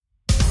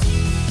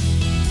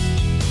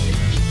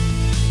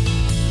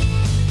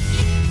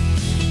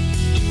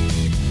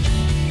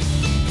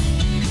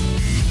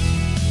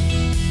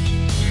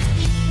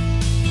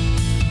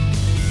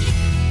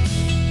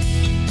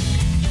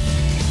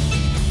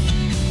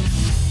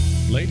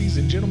Ladies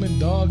and gentlemen,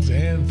 dogs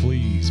and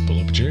fleas, pull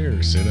up a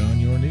chair, sit on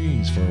your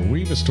knees, for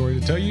we've a story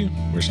to tell you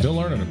we're still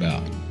learning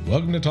about.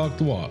 Welcome to Talk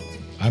the Walk.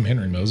 I'm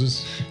Henry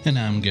Moses. And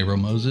I'm Gabriel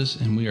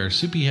Moses, and we are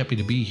super happy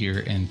to be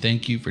here, and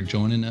thank you for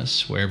joining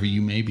us wherever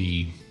you may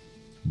be.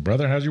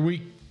 Brother, how's your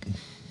week?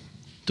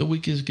 The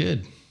week is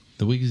good.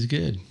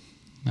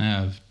 I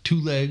have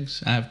 2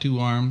 legs, I have 2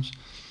 arms,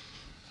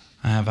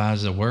 I have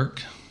eyes that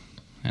work,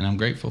 and I'm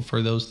grateful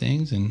for those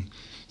things. And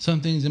some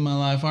things in my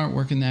life aren't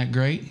working that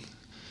great,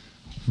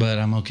 but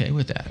I'm okay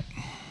with that.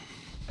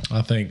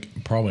 I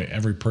think probably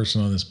every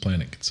person on this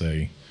planet could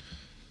say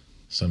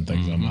some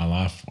things on my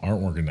life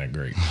aren't working that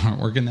great.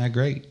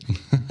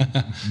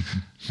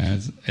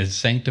 It's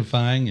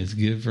sanctifying. It's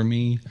good for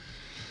me.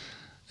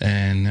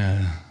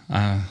 And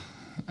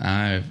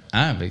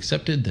I've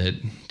accepted that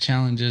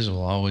challenges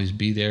will always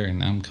be there,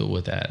 and I'm cool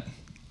with that.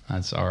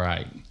 That's all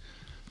right.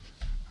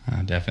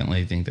 I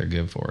definitely think they're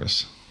good for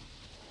us.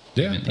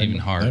 Yeah, even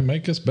hard. They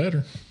make us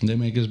better. They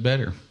make us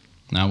better.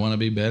 I want to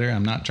be better.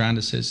 I'm not trying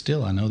to sit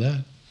still. I know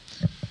that.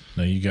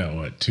 Now you got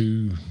what,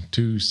 two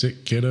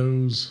sick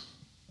kiddos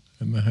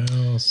in the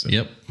house?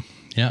 Yep.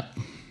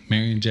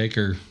 Mary and Jake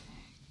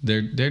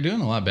they're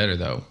doing a lot better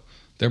though.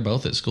 They're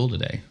both at school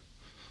today.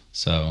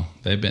 So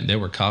they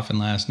were coughing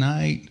last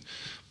night.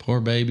 Poor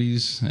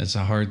babies. It's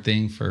a hard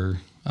thing for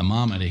a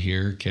mama to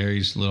hear.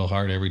 Carrie's a little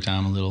hard every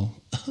time, a little.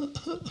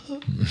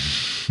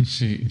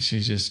 she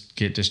just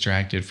get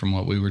distracted from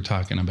what we were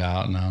talking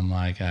about, and I'm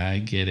like, I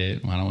get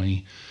it. Why don't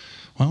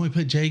we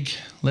put Jake,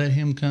 let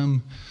him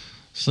come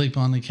sleep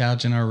on the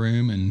couch in our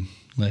room and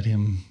let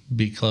him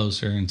be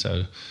closer. And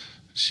so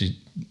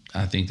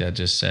I think that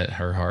just set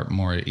her heart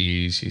more at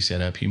ease. She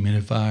set up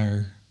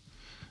humidifier,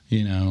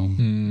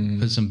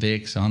 put some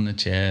Vicks on the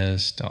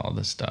chest, all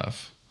the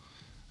stuff.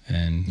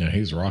 And yeah,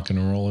 he's rocking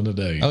and rolling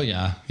today. Oh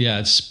yeah.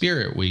 It's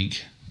Spirit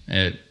Week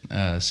at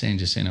San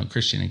Jacinto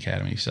Christian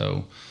Academy.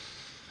 So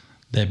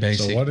they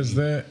basically. So what is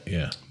that?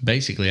 Yeah.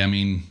 Basically, I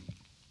mean,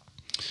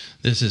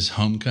 this is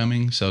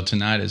homecoming. So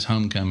tonight is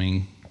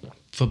homecoming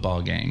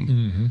football game.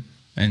 Mm-hmm.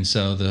 And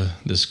so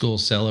the school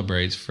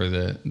celebrates for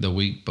the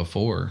week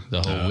before,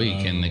 the whole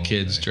week, and the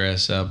kids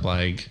dress up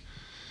like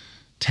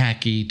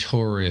tacky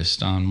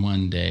tourists on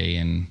one day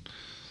and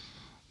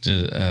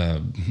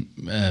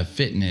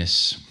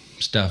fitness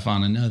stuff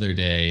on another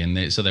day,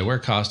 and so they wear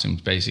costumes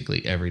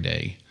basically every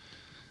day.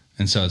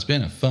 And so it's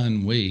been a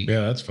fun week.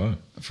 Yeah, that's fun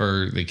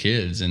for the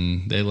kids,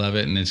 and they love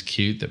it. And it's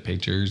cute, the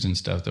pictures and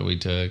stuff that we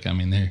took. I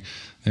mean, they're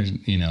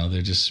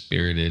just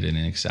spirited and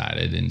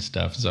excited and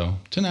stuff. So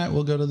tonight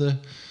we'll go to the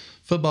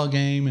football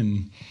game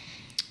and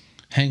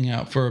hang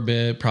out for a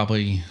bit.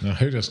 Probably. Now,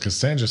 because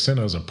San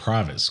Jacinto is a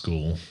private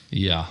school.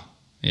 Yeah.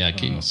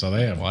 So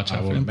they have. Watch out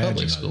I would for them imagine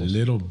public a schools.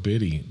 Little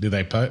bitty. Do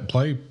they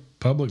play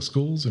public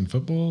schools in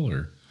football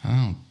or? I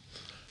don't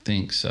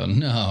think so.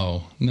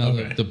 No.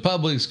 Okay. The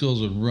public schools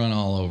would run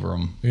all over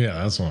them. Yeah,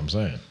 that's what I'm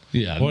saying.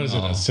 Yeah. What is it?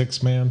 A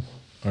 6-man,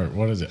 or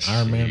what is it?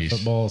 Ironman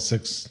football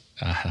 6.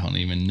 I don't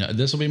even know.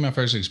 This will be my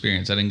first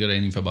experience. I didn't go to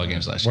any football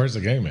games last year. Where's the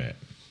game at?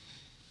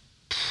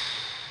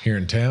 Here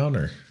in town,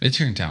 or? It's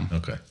here in town.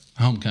 Okay.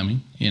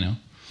 Homecoming, Yeah,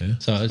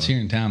 so it's fun. Here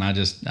in town. I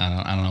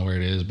don't know where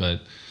it is,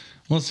 but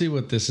we'll see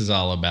what this is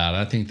all about.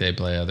 I think they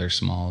play other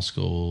small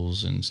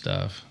schools and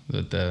stuff.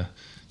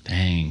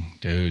 Dang,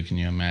 dude, can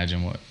you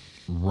imagine what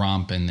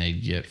romping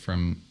they'd get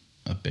from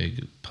a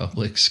big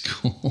public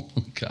school?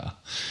 God,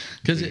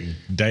 because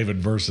David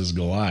versus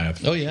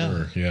Goliath. Oh yeah,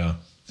 sure. Yeah.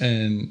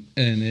 And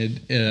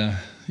it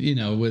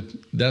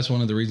that's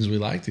one of the reasons we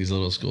like these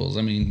little schools.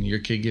 I mean, your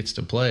kid gets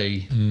to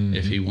play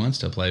if he wants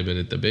to play, but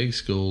at the big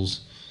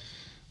schools,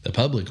 the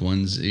public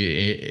ones,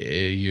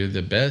 you're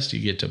the best,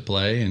 you get to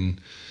play, and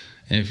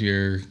if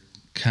you're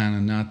kind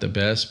of not the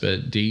best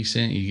but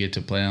decent, you get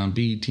to play on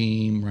B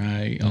team,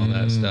 right? All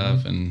that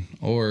stuff,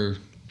 or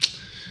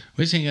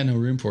we just ain't got no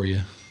room for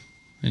you,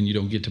 and you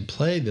don't get to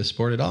play the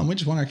sport at all. And we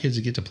just want our kids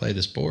to get to play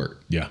the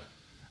sport. Yeah.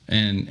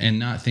 And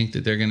not think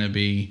that they're going to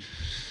be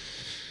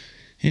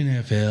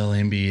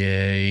NFL,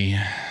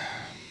 NBA.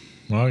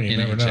 Well, you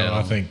never know.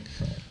 NHL.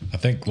 I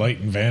think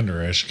Leighton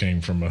Vander Esch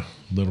came from a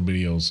little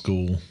bitty old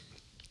school.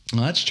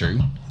 Well, that's true.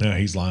 Yeah,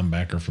 he's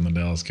linebacker from the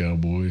Dallas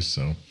Cowboys.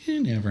 So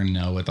You never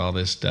know with all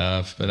this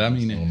stuff. But I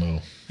mean, I don't know.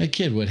 A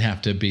kid would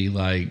have to be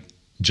like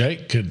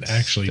Jake could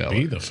actually stellar.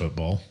 be the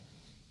football.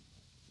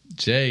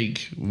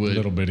 Jake would.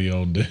 Little bitty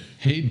old dude.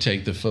 He'd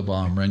take the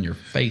football and run your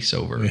face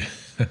over.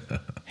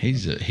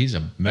 He's a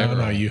No,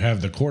 barrel. you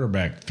have the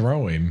quarterback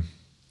throwing,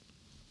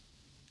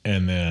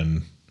 and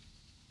then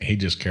he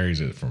just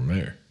carries it from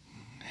there.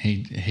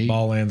 He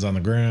Ball lands on the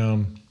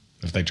ground.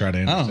 If they try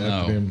to don't know.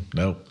 intercept him,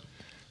 nope.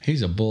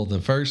 He's a bull.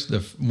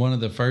 One of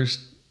the first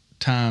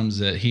times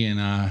that he and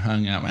I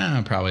hung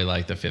out, probably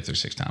like the 5th or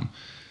 6th time,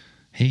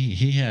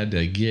 he had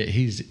to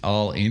he's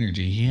all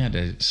energy. He had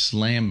to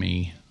slam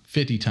me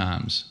 50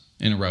 times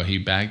in a row. He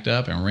backed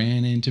up and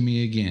ran into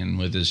me again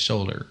with his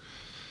shoulder.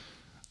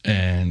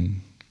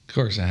 And of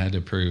course I had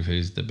to prove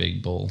he's the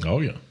big bull. Oh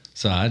yeah.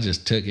 So I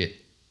just took it,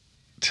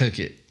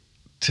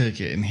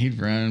 and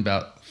he'd run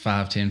about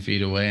 5-10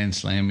 feet away and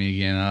slam me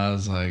again. I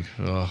was like,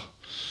 oh.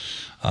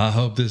 I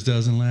hope this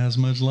doesn't last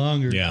much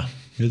longer. Yeah.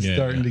 It's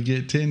starting to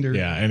get tender.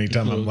 Yeah,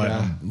 anytime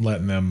I'm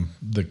letting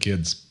the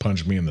kids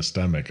punch me in the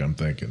stomach, I'm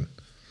thinking,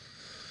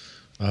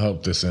 I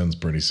hope this ends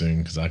pretty soon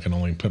because I can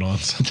only put on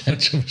so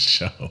much of a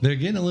show. They're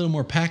getting a little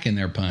more pack in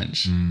their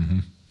punch,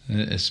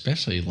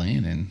 especially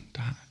Landon.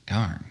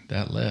 Darn,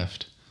 that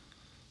left.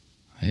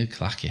 It'd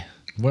clock you.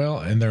 Well,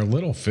 and their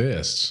little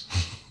fists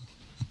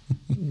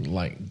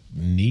like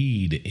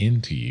knead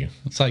into you.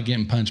 It's like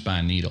getting punched by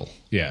a needle.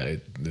 Yeah,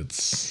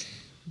 it's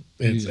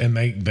and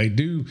they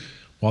do,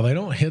 while they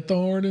don't hit the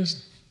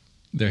hardest,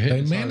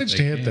 they manage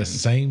to hit the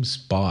same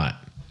spot.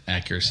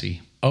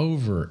 Accuracy.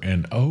 Over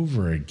and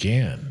over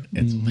again.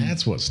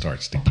 That's what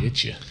starts to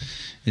get you.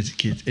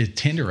 It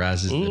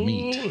tenderizes the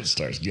meat. It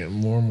starts getting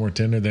more and more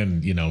tender.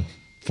 Then,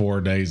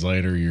 4 days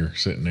later, you're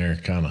sitting there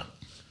kind of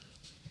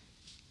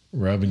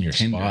rubbing your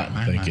spot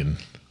and thinking,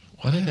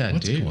 what did I do?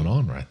 What's going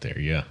on right there?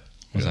 Yeah.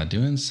 Was I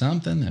doing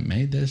something that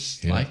made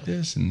this like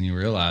this? And you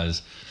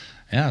realize,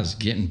 I was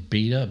getting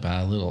beat up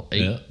by a little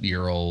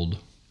 8-year-old.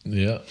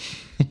 Yeah.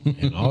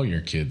 And all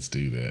your kids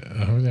do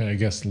that. I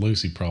guess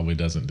Lucy probably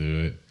doesn't do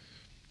it.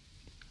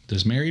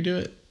 Does Mary do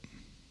it?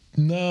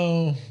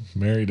 No,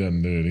 Mary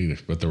doesn't do it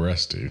either, but the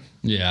rest do.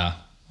 Yeah.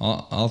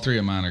 All 3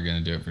 of mine are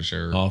going to do it for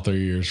sure. All 3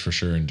 years for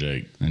sure, and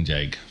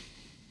Jake.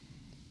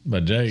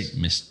 But Jake,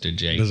 Mr.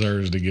 Jake,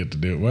 deserves to get to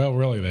do it. Well,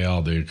 really, they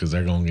all do because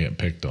they're going to get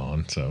picked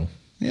on. So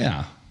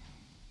yeah,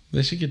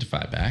 they should get to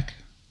fight back.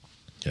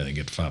 Yeah, they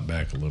get to fight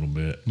back a little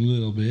bit.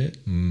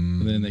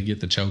 Then they get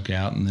the choke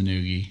out and the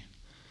noogie.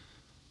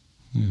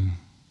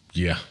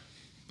 Yeah,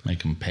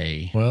 make them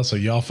pay. Well, so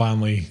y'all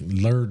finally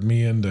lured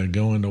me into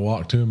going to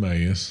walk to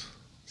Emmaus.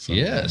 So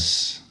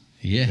yes.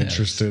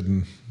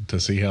 Interested to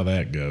see how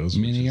that goes.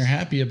 Many are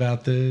happy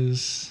about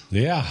this.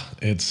 Yeah,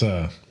 it's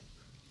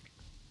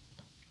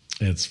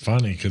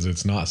funny because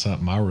it's not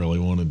something I really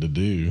wanted to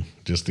do.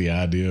 Just the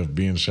idea of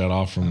being shut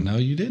off from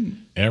you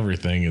didn't.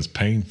 Everything is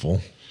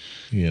painful,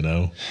 I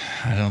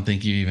don't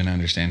think you even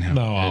understand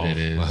how good it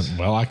is.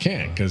 Well, I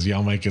can't because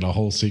y'all make it a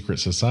whole secret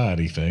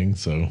society thing.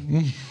 So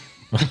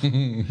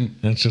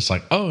it's just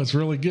like, oh, it's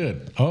really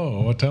good.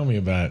 Oh, well, tell me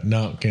about it.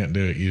 No, can't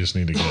do it. You just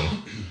need to go.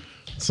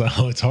 So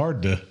it's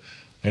hard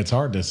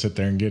to sit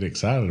there and get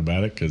excited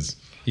about it because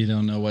you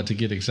don't know what to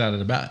get excited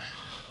about.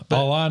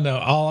 But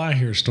all I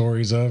hear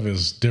stories of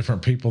is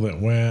different people that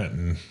went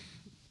and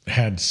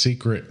had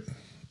secret,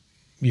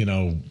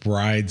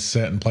 rides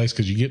set in place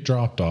because you get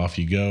dropped off.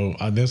 You go,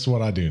 this is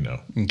what I do know.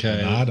 Okay.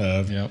 The night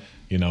of,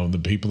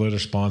 the people that are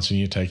sponsoring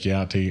you take you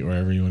out to eat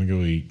wherever you want to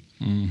go eat.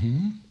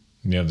 Mm-hmm.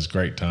 You have this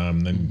great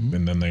time.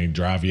 And then they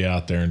drive you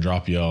out there and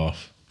drop you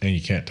off and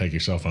you can't take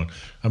your cell phone.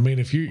 I mean,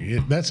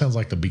 that sounds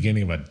like the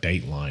beginning of a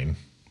Dateline.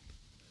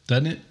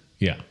 Doesn't it?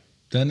 Yeah.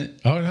 Doesn't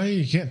it? Oh, no,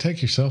 you can't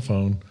take your cell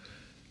phone.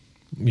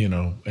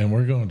 And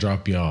we're going to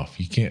drop you off.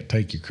 You can't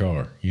take your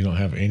car. You don't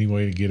have any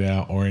way to get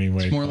out or any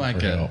way. It's more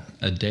like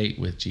a date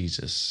with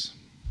Jesus,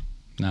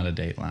 not a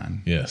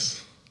Dateline.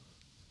 Yes.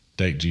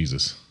 Date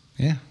Jesus.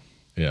 Yeah.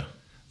 Yeah.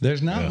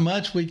 There's not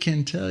much we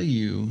can tell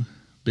you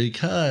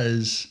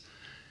because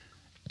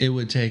it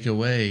would take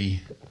away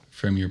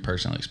from your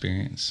personal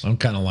experience. I'm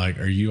kind of like,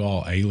 are you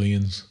all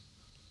aliens?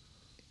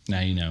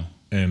 Now you know.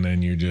 And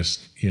then you're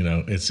just,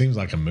 it seems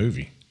like a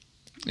movie.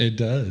 It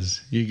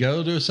does. You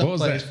go to some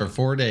place for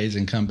 4 days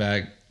and come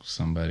back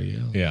somebody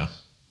else. Yeah.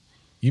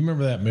 You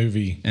remember that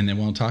movie? And they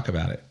won't talk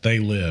about it. They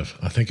Live.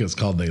 I think it's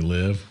called They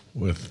Live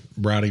with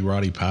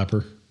Roddy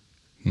Piper.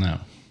 No.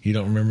 You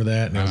don't remember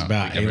that? And it was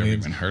about aliens. I've never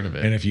even heard of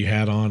it. And if you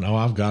had on,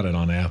 I've got it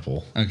on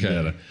Apple.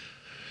 Okay.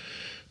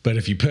 But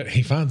if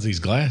he finds these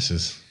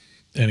glasses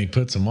and he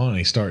puts them on and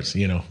he starts,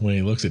 when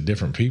he looks at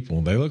different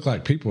people, they look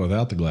like people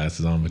without the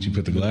glasses on, but you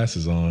put the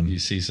glasses on. You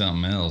see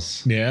something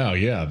else.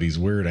 Yeah. These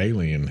weird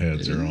alien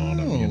heads are on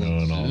them,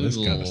 and all this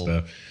kind of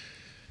stuff.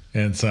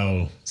 And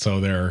so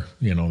they're,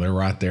 they're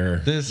right there.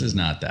 This is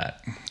not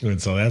that. And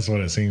so that's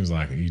what it seems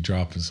like. You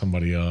dropping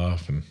somebody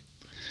off. And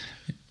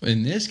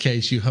in this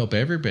case, you hope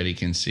everybody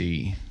can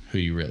see who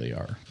you really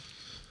are.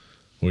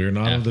 We are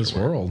not of this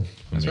world.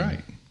 That's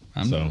right.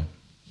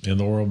 In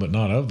the world, but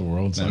not of the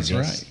world. So that's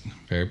right.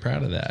 Very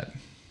proud of that.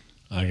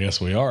 I guess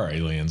we are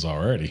aliens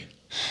already.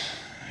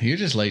 You're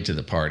just late to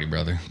the party,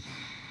 brother.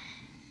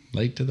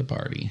 Late to the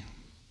party.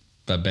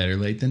 But better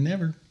late than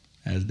never,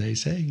 as they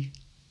say.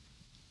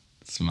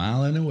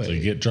 Smiling away. So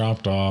you get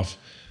dropped off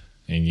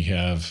and you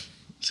have...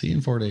 See you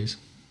in 4 days.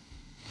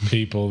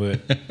 People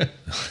that...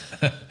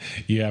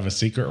 you have a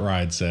secret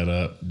ride set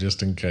up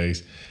just in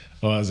case.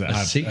 Well,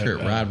 a secret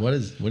ride? What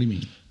do you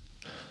mean?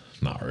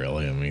 Not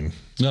really. I mean...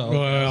 No.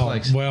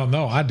 Well,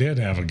 no, I did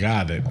have a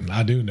guy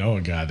I do know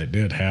a guy that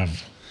did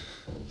have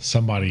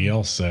somebody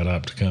else set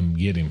up to come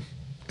get him.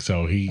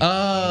 So he...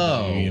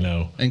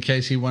 in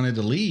case he wanted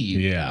to leave.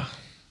 Yeah.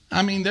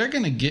 I mean, they're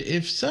going to get...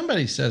 If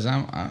somebody says,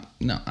 I'm out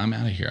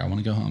of here, I want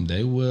to go home,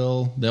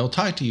 they'll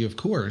talk to you, of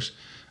course,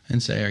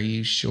 and say, are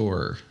you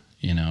sure?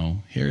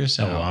 Hear us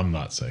out. Oh, I'm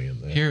not saying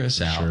that. Hear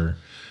us out. Sure.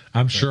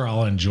 I'm sure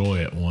I'll enjoy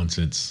it once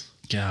it's...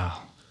 Yeah.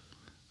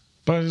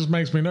 But it just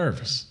makes me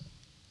nervous.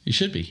 You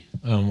should be.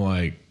 I'm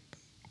like,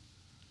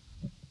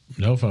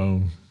 No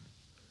phone.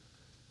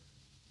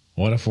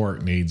 What if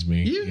work needs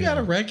me? You got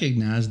to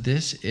recognize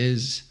this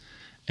is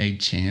a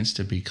chance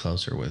to be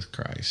closer with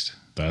Christ.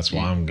 That's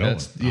why I'm going.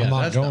 I'm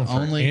not going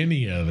for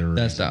any other reason.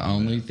 That's the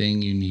only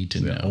thing you need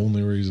to know. The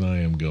only reason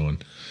I am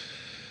going.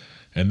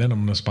 And then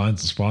I'm going to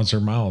sponsor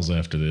Miles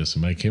after this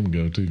and make him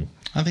go too.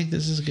 I think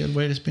this is a good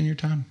way to spend your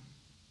time.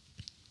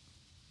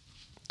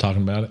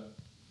 Talking about it?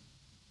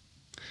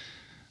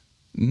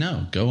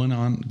 No, going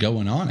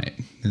on it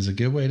is a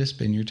good way to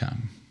spend your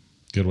time.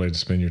 Good way to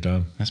spend your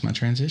time? That's my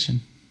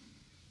transition.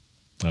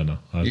 I know.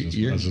 I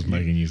was just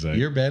making you say.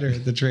 You're better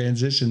at the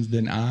transitions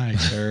than I,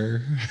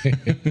 sir.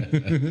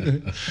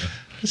 It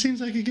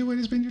seems like a good way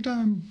to spend your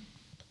time.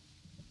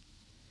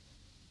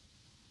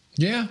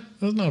 Yeah,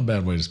 that's not a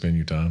bad way to spend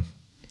your time.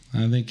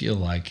 I think you'll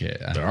like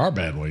it. There are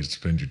bad ways to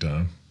spend your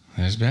time.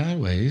 There's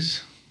bad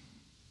ways.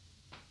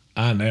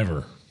 I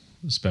never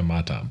spend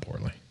my time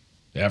poorly.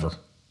 Ever.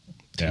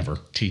 Ever.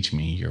 Teach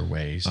me your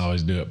ways. I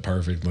always do it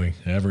perfectly.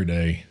 Every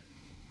day.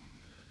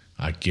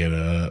 I get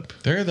up.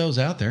 There are those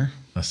out there.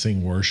 I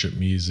sing worship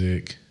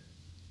music.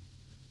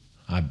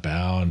 I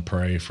bow and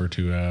pray for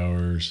 2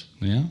 hours.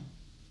 Yeah,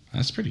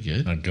 that's pretty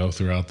good. I go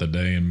throughout the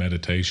day in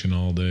meditation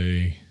all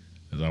day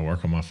as I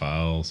work on my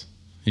files.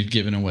 You've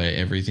given away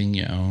everything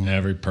you own.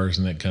 Every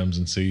person that comes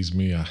and sees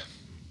me, I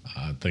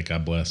think I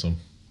bless them.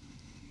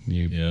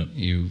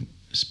 You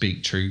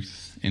speak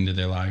truth into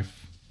their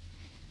life.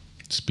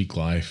 Speak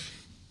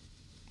life.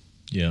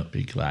 Yeah.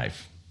 Speak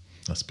life.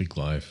 I speak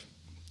life.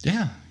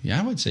 Yeah,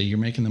 I would say you're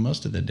making the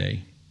most of the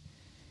day.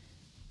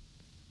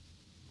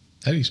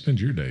 How do you spend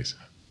your days?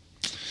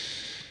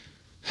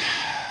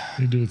 What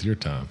do you do with your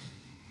time?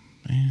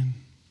 Man.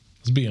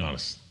 Let's be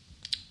honest.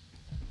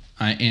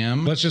 I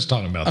am. Let's just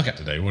talk about that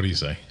today. What do you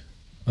say?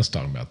 Let's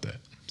talk about that.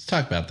 Let's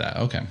talk about that.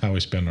 Okay. How we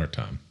spend our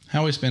time.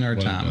 How we spend our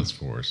what time. What it does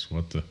for us.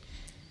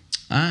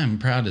 I'm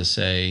proud to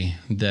say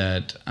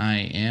that I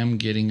am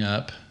getting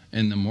up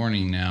in the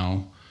morning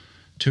now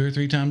 2 or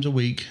 3 times a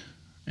week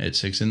at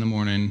 6 in the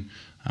morning.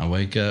 I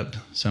wake up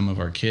some of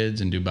our kids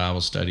and do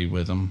Bible study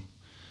with them.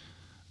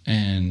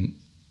 And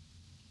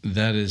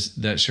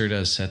that sure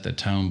does set the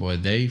tone, boy.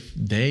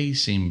 They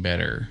seem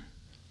better.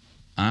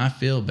 I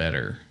feel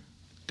better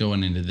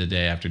going into the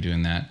day after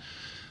doing that.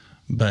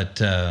 But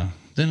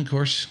then, of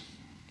course,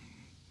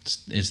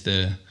 it's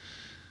the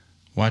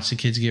watch the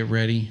kids get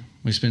ready.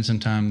 We spend some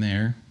time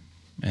there,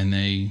 and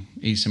they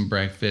eat some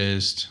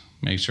breakfast,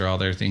 make sure all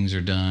their things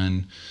are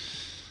done.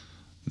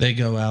 They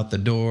go out the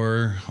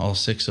door, all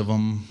 6 of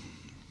them.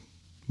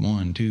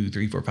 1, 2,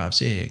 3, 4, 5,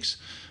 6.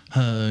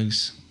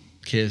 Hugs,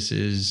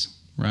 kisses,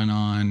 run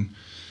on.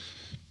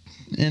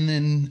 And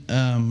then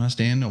I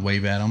stand and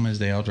wave at them as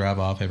they all drive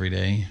off every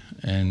day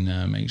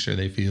and make sure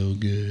they feel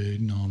good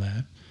and all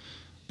that.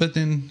 But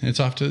then it's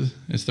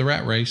the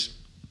rat race.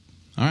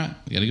 All right,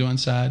 we got to go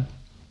inside.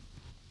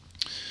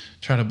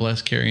 Try to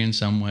bless Carrie in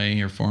some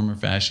way or form or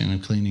fashion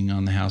of cleaning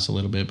on the house a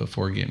little bit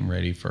before getting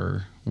ready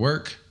for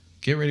work.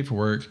 Get ready for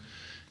work,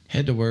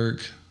 head to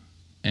work,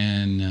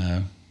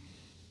 and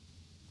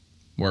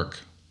work.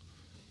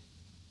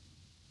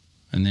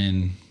 And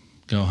then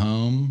go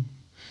home.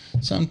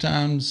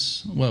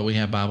 Sometimes, we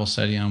have Bible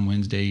study on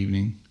Wednesday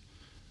evening,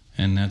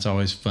 and that's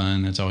always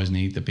fun. That's always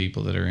neat. The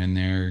people that are in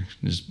there,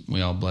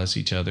 we all bless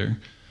each other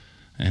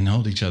and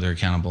hold each other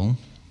accountable.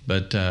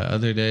 But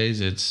other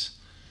days, it's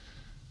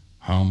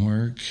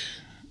homework,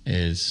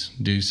 is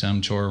do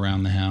some chore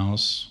around the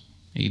house,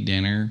 eat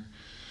dinner,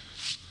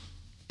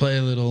 play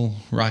a little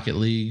Rocket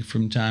League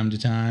from time to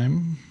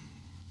time.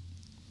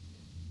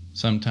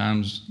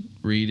 Sometimes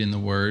read in the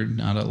Word,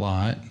 not a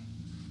lot,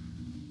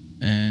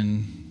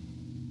 and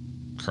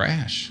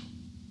crash.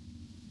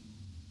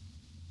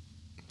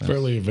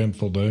 Fairly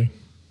eventful day.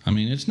 I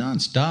mean, it's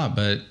nonstop,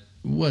 but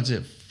what's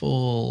it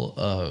full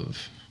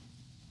of?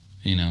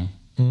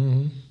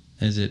 Mm-hmm.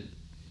 Is it?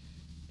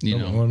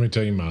 Let me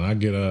tell you mine. I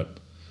get up.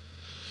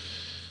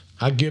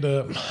 I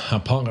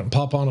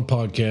pop on a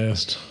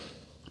podcast.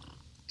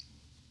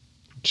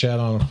 Chat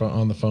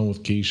on the phone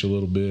with Keish a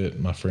little bit.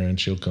 My friend,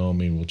 she'll call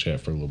me. We'll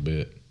chat for a little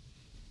bit.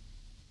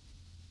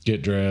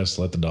 Get dressed,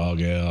 let the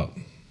dog out,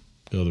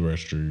 go to the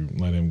restroom,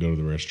 let him go to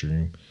the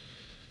restroom,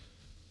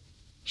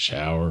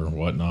 shower,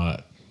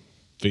 whatnot,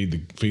 feed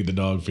the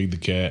dog, feed the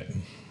cat,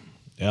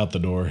 out the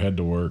door, head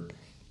to work,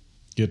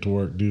 get to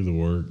work, do the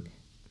work.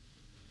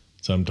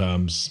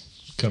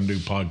 Sometimes come do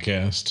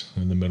podcast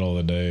in the middle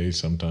of the day.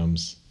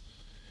 Sometimes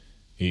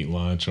eat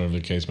lunch, whatever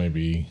the case may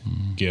be.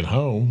 Mm-hmm. Get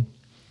home.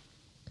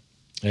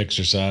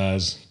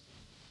 Exercise,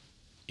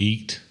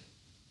 eat,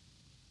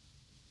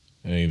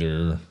 and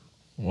either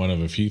one of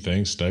a few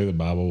things: study the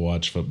Bible,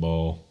 watch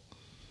football,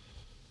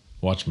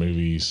 watch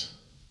movies,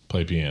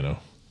 play piano.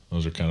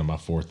 Those are kind of my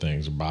 4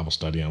 things. Or Bible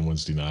study on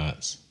Wednesday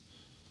nights.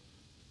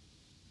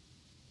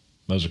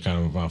 Those are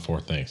kind of my 4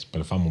 things.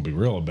 But if I'm going to be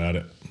real about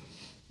it,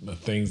 the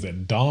things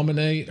that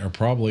dominate are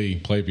probably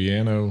play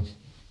piano,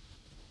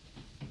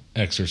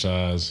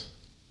 exercise,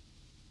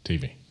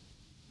 TV.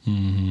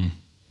 Mm-hmm.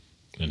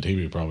 And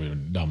TV probably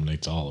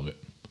dominates all of it.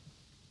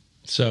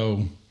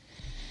 So,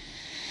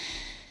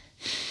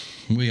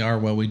 we are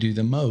what we do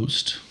the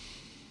most,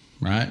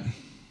 right?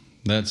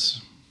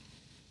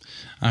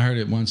 I heard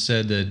it once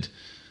said that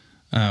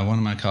one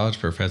of my college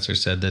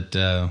professors said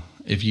that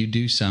if you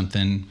do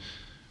something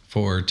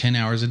for 10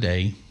 hours a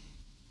day,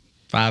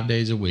 5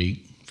 days a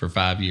week for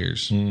 5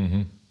 years,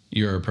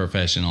 you're a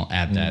professional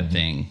at that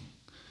thing.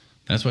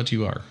 That's what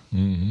you are.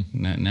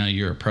 Now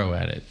you're a pro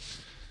at it.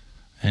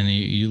 And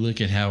you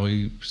look at how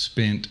we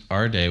spent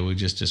our day, we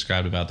just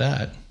described about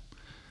that.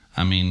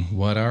 I mean,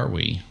 what are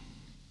we?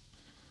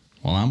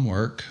 Well, I'm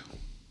work.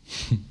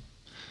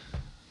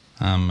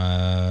 I'm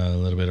a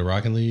little bit of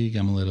Rocket League.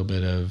 I'm a little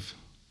bit of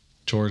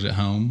chores at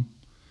home.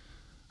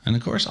 And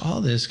of course,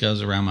 all this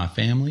goes around my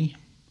family.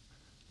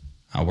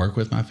 I work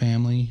with my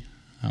family.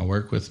 I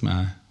work with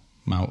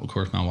of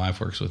course, my wife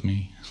works with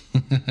me.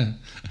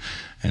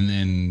 And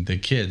then the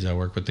kids, I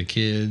work with the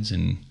kids,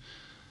 and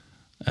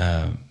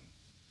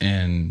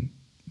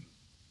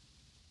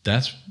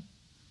that's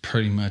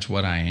pretty much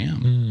what I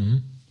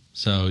am.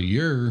 So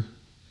your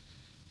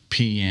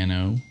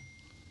piano,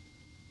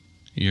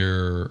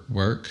 your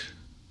work,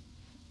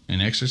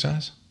 and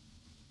exercise.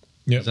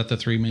 Yep. Is that the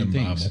three main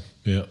things? Bible.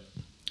 Yep.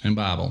 And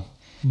Bible.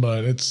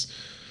 But it's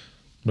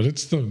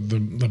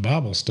the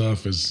Bible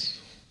stuff is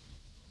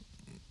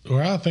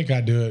where I think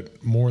I do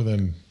it more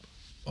than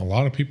a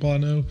lot of people I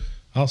know.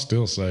 I will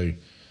still say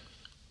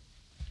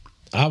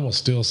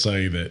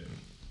that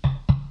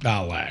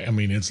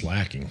it's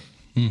lacking.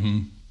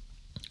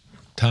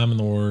 Time in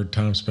the Word,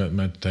 time spent in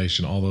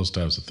meditation, all those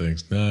types of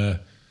things. Nah,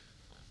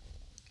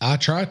 I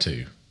try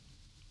to.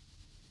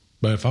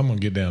 But if I'm going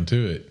to get down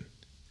to it,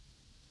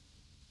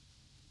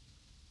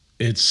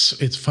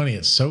 it's funny.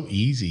 It's so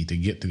easy to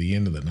get to the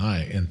end of the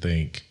night and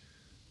think,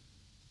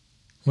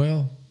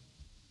 well,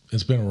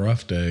 it's been a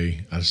rough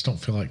day. I just don't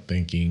feel like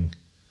thinking.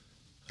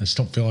 I just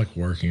don't feel like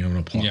working. I'm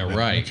going to plop down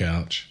on the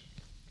couch.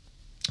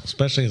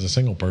 Especially as a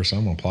single person,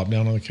 I'm going to plop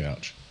down on the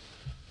couch.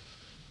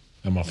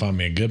 I'm going to find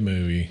me a good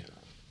movie.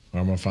 Or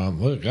I'm going to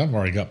look, I've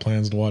already got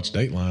plans to watch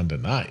Dateline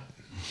tonight.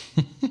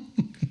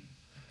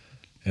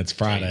 It's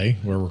Friday.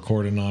 We're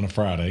recording on a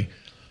Friday.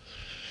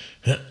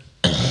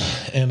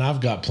 And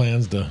I've got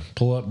plans to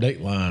pull up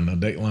Dateline, a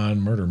Dateline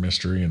murder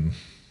mystery, and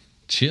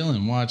chill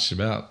and watch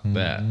about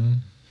that.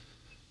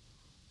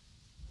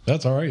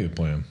 That's already the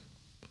plan.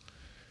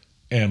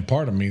 And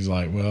part of me is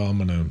like, well, I'm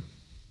gonna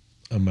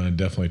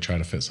definitely try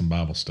to fit some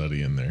Bible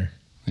study in there.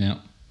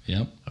 Yep.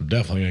 I'm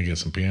definitely gonna get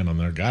some piano in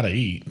there. Gotta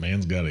eat.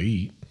 Man's gotta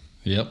eat.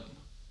 Yep.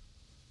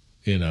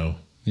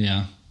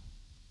 Yeah.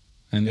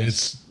 And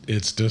it's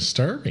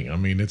disturbing. I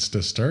mean, it's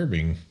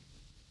disturbing.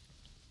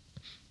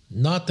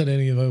 Not that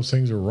any of those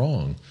things are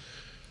wrong,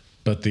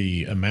 but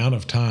the amount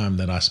of time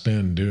that I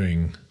spend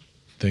doing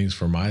things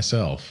for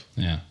myself.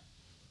 Yeah.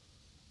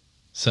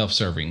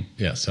 Self-serving.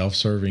 Yeah,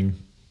 self-serving.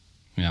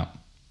 Yeah.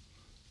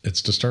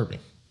 It's disturbing.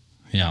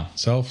 Yeah.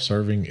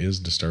 Self-serving is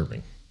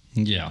disturbing.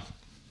 Yeah.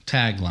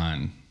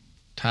 Tagline.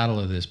 Title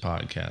of this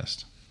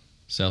podcast.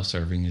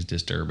 Self-serving is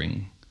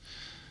disturbing.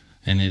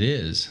 And it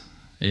is.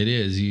 It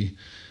is.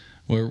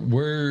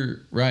 We're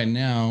right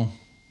now,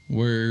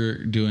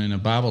 we're doing a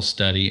Bible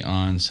study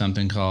on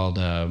something called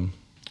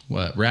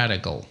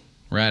Radical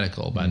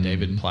by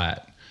David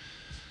Platt.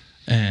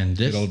 And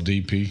this good old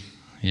DP.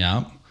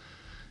 Yeah.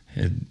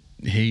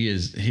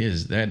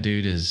 That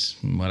dude is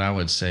what I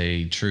would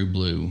say true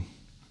blue.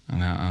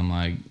 And I'm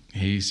like,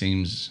 he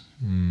seems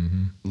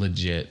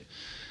legit.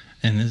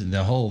 And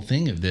the whole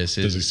thing of this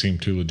is... Does he seem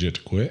too legit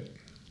to quit?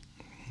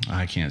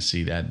 I can't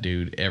see that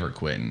dude ever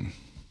quitting.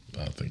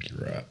 I think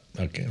you're right.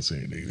 I can't see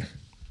it either.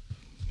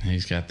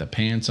 He's got the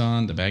pants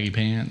on, the baggy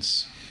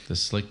pants, the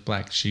slick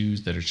black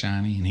shoes that are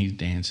shiny, and he's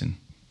dancing.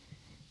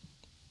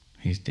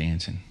 He's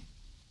dancing.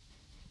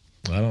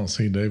 I don't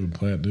see David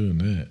Platt doing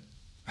that.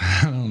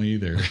 I don't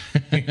either.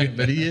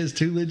 But he is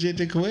too legit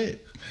to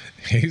quit.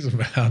 He's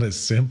about as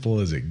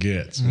simple as it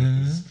gets.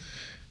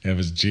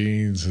 His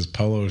jeans, his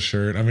polo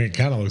shirt. I mean, it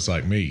kind of looks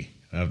like me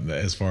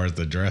as far as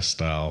the dress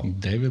style.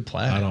 David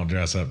Platt. I don't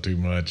dress up too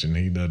much, and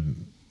he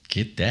doesn't.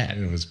 Get that.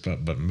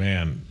 But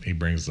man, he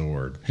brings the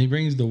word. He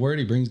brings the word.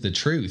 He brings the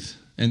truth.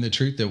 And the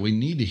truth that we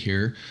need to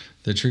hear.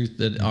 The truth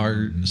that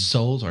our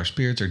souls, our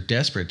spirits are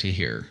desperate to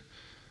hear.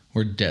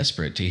 We're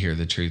desperate to hear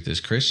the truth as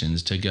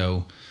Christians, to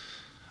go,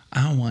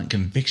 I want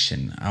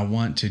conviction. I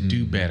want to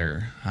do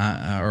better.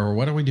 Or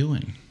what are we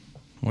doing?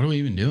 What are we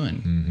even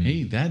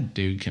doing? That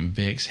dude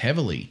convicts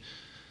heavily.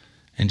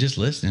 And just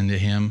listening to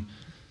him,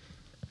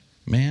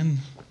 man,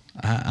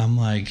 I'm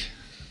like,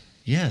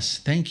 yes,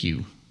 thank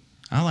you.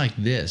 I like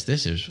this.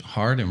 This is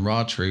hard and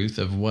raw truth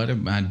of what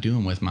am I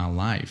doing with my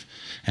life.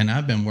 And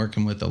I've been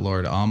working with the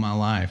Lord all my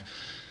life.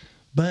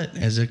 But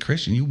as a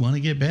Christian, you want to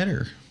get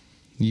better.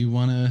 You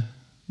want to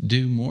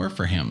do more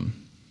for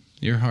him.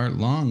 Your heart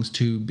longs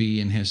to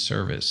be in his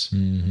service.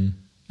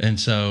 And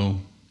so,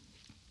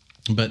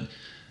 but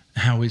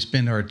how we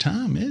spend our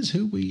time is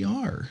who we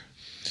are.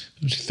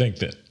 Don't you think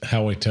that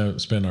how we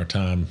spend our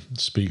time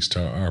speaks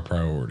to our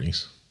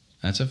priorities?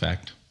 That's a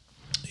fact.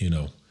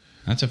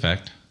 That's a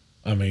fact.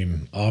 I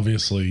mean,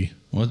 obviously,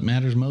 what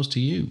matters most to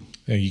you?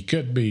 You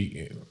could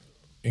be,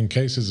 in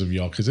cases of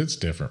y'all, because it's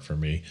different for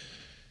me.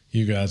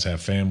 You guys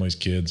have families,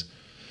 kids.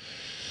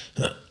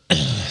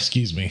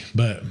 Excuse me.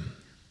 But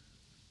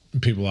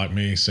people like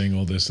me,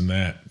 single, this and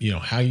that,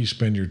 how you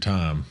spend your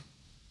time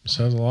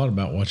says a lot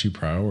about what you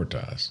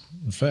prioritize.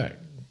 In fact,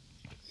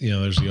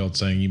 there's the old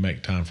saying, you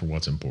make time for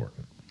what's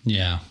important.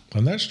 Yeah.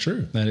 And that's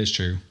true. That is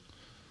true.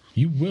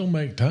 You will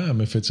make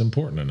time if it's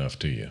important enough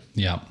to you.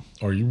 Yeah.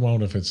 Or you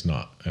won't if it's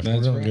not. If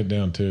we're going to get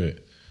down to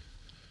it.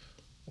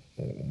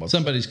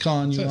 Somebody's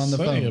calling you on the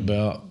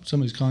phone.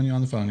 Somebody's calling you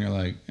on the phone. You're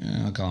like,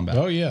 I'll call him back.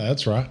 Oh, yeah,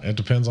 that's right. It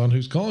depends on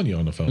who's calling you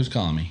on the phone. Who's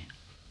calling me?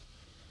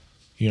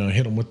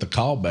 Hit them with the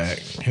call back.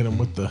 Hit them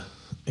with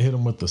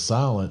the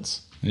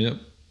silence. Yep.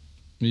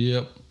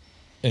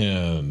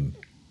 And,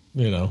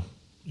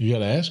 you got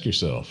to ask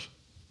yourself.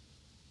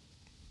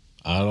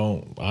 I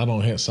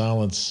don't hit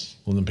silence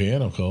when the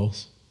piano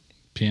calls.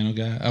 Piano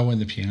guy? Oh, when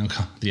the piano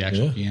call, the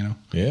actual piano.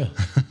 Yeah.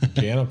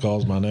 Piano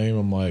calls my name.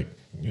 I'm like,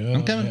 yeah,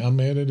 I'm coming. I'm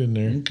headed in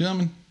there. I'm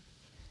coming.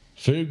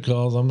 Food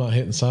calls. I'm not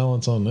hitting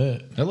silence on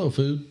that. Hello,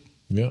 food.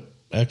 Yep.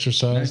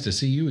 Exercise. Nice to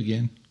see you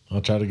again.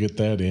 I'll try to get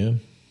that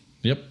in.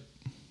 Yep.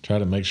 Try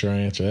to make sure I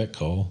answer that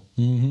call.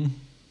 Mm-hmm.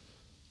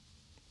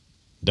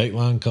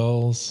 Dateline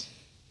calls.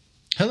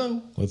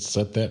 Hello. Let's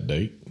set that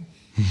date.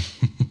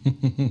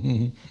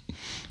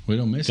 We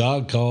don't miss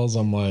God calls.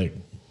 I'm like,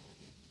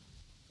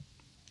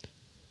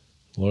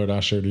 Lord, I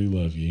sure do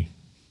love you.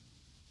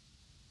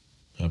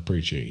 I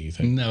appreciate you.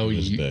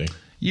 Day.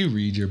 You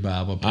read your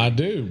Bible. I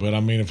do, but I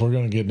mean, if we're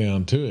going to get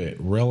down to it,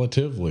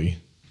 relatively,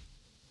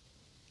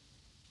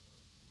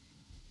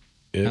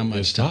 how much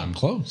it's time? Not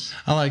close.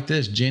 I like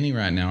this. Jenny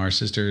right now, our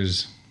sister,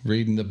 is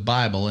reading the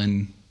Bible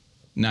in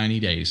 90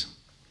 days.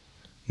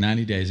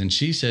 90 days. And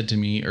she said to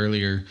me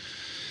earlier,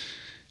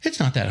 it's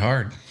not that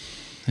hard.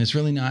 It's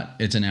really not.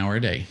 It's an hour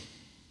a day.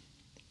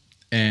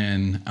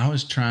 And I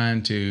was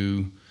trying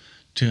to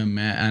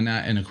imagine,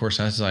 and of course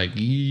I was like,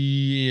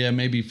 yeah,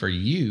 maybe for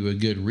you, a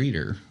good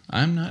reader.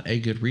 I'm not a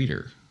good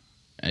reader.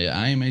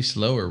 I am a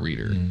slower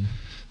reader. Mm-hmm.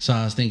 So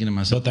I was thinking to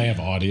myself. But they have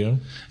audio.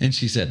 And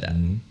she said that.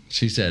 Mm-hmm.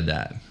 She said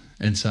that.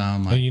 And so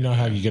I'm like. And you know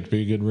how you get to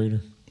be a good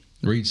reader?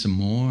 Read some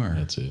more.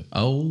 That's it.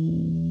 Oh,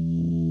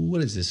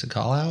 what is this, a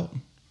call out?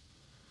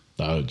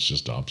 No, it's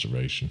just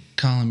observation.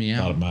 Calling me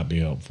out. Thought it might be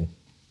helpful.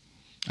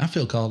 I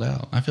feel called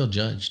out. I feel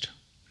judged.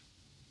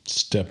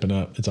 Stepping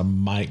up. It's a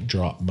mic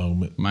drop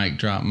moment. Mic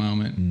drop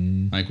moment.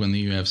 Mm. Like when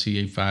the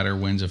UFC fighter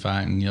wins a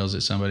fight and yells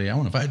at somebody, I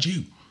want to fight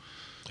you.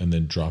 And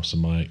then drops the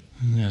mic.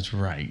 That's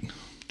right.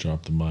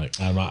 Drop the mic.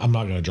 I'm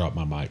not going to drop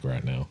my mic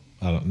right now.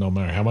 No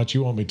matter how much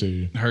you want me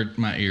to. Hurt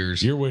my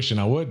ears. You're wishing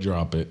I would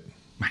drop it.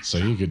 Mic so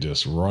drop. You could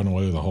just run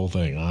away with the whole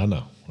thing. I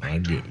know. I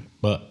get it.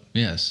 But.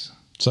 Yes.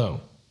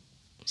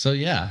 So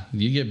yeah,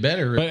 you get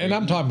better. And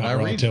I'm talking about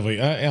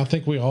relatively. I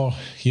think we all,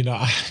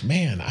 I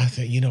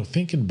think,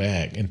 thinking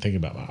back and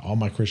thinking about all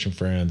my Christian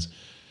friends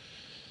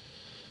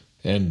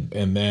and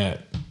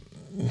that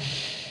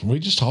we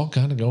just all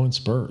kind of go in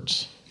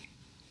spurts.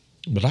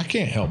 But I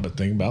can't help but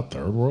think about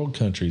third world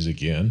countries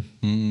again.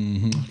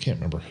 Mm-hmm. I can't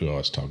remember who I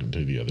was talking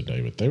to the other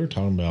day, but they were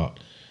talking about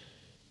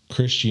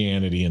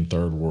Christianity in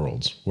third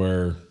worlds,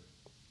 where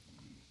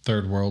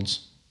third world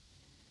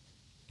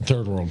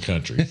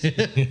countries.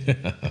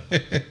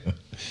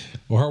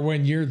 Or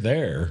when you're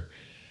there,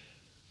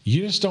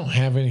 you just don't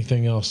have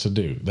anything else to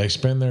do. They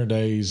spend their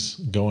days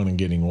going and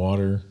getting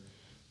water,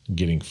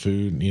 getting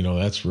food.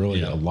 That's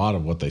really a lot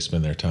of what they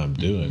spend their time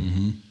doing.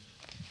 Mm-hmm.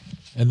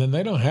 And then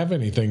they don't have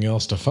anything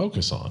else to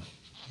focus on.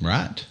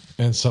 Right.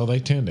 And so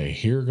they tend to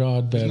hear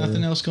God better. There's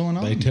nothing else going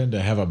on. They tend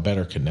to have a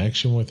better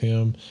connection with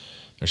Him.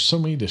 There's so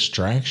many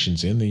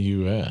distractions in the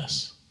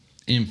U.S.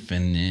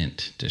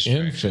 Infinite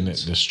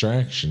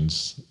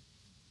distractions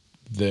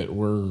that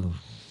we're,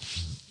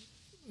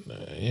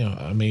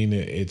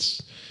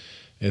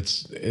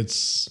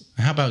 it's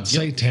how about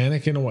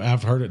satanic in a way.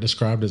 I've heard it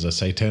described as a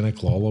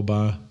satanic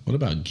lullaby. What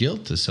about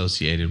guilt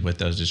associated with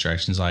those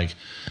distractions? Like,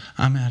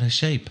 I'm out of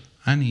shape.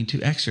 I need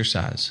to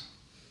exercise.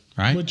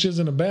 Right? Which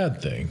isn't a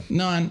bad thing.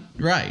 No,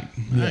 right.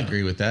 Yeah. I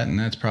agree with that. And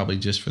that's probably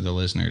just for the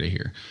listener to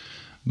hear.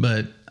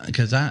 But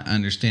because I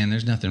understand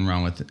there's nothing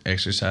wrong with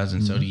exercise,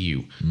 and so do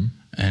you. Mm-hmm.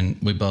 And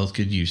we both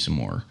could use some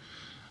more.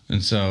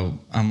 And so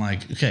I'm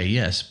like, okay,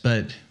 yes.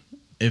 But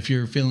if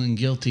you're feeling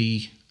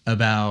guilty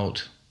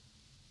about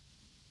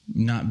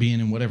not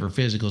being in whatever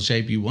physical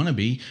shape you want to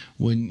be,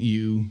 wouldn't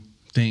you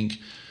think,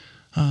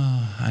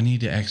 oh, I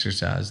need to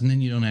exercise, and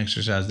then you don't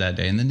exercise that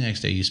day, and the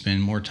next day you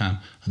spend more time.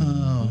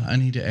 Oh, I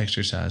need to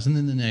exercise, and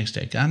then the next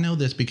day. I know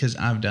this because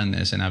I've done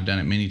this, and I've done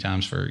it many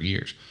times for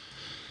years.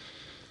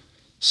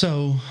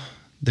 So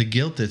the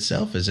guilt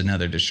itself is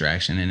another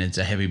distraction, and it's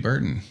a heavy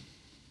burden.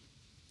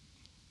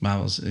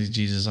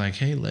 Jesus is like,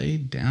 hey, lay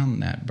down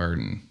that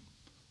burden,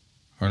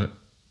 or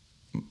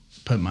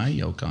put my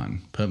yoke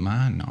on, put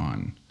mine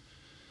on.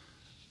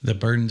 The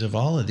burdens of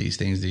all of these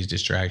things, these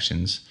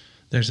distractions.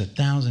 There's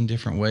 1,000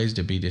 different ways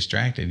to be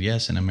distracted.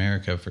 Yes, in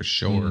America for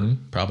sure,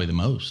 probably the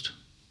most.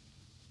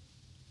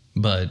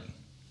 But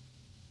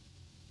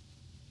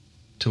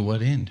to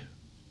what end?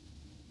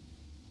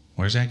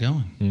 Where's that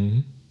going? Mm-hmm.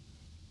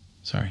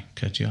 Sorry,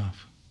 cut you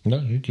off. No,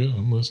 you're good.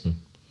 I'm listening.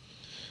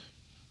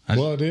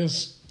 Well, it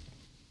is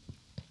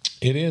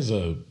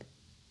in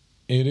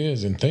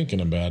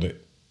thinking about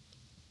it.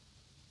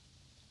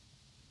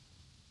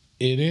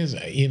 It is,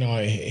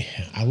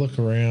 I look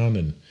around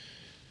and,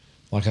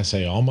 like I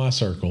say, all my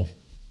circle,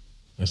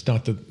 it's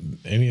not that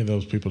any of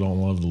those people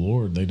don't love the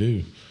Lord. They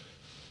do.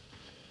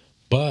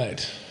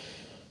 But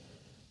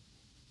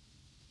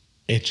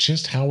it's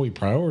just how we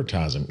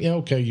prioritize them. Yeah,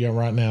 okay, yeah,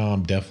 right now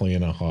I'm definitely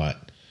in a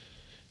hot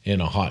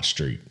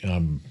streak.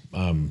 I'm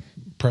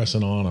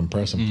pressing on, I'm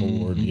pressing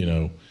forward,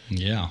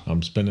 Yeah.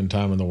 I'm spending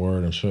time in the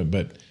Word.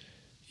 But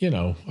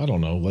I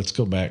don't know. Let's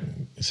go back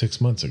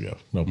 6 months ago.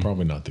 No,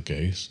 probably not the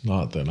case.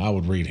 Not that I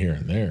would read here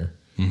and there.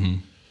 Mm-hmm.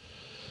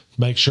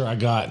 Make sure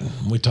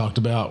we talked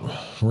about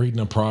reading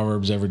a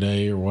Proverbs every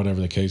day or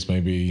whatever the case may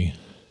be.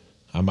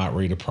 I might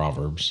read a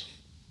proverb,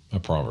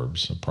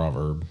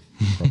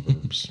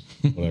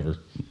 whatever.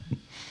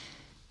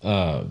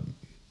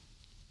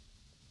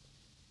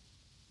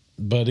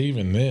 But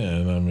even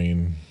then, I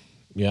mean,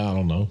 yeah, I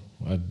don't know.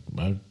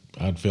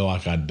 I'd feel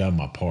like I'd done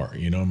my part.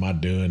 Am I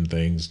doing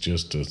things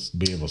just to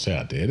be able to say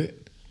I did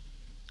it?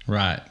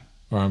 Right.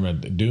 Or am I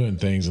doing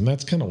things? And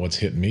that's kind of what's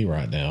hitting me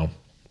right now.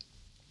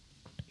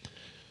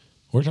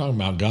 We're talking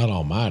about God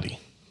Almighty.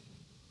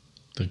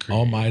 The Creator.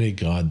 Almighty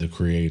God, the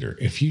Creator.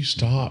 If you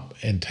stop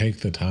and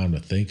take the time to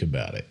think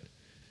about it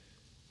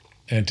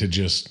and to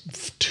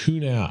just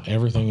tune out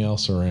everything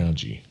else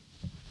around you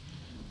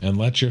and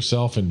let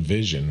yourself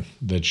envision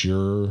that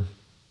you're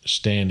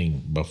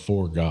standing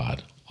before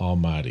God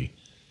Almighty.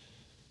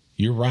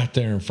 You're right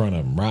there in front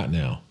of Him right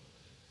now.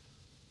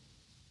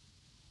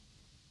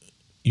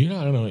 You're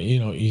not going to,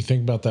 you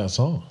think about that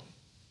song.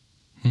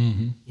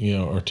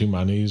 Mm-hmm. Or to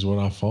my knees when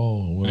I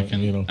fall. I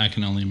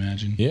can only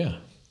imagine. Yeah.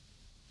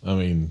 I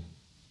mean,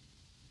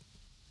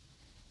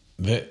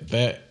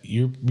 that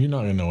you're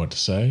not going to know what to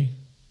say.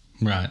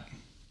 Right.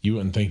 You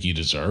wouldn't think you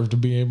deserve to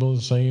be able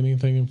to say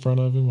anything in front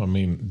of Him. I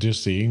mean,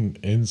 just the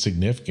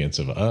insignificance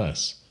of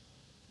us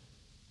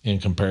in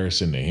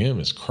comparison to Him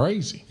is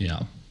crazy.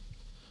 Yeah.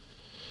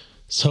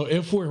 So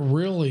if we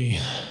really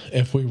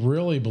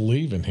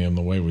believe in Him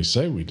the way we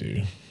say we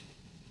do,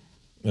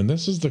 and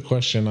this is the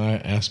question I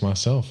ask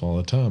myself all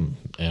the time,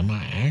 am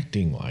I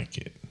acting like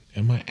it?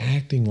 Am I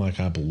acting like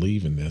I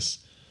believe in this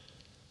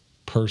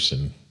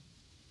person,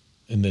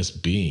 in this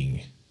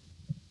being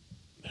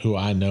who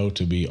I know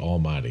to be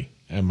almighty?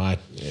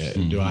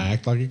 Do I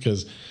act like it?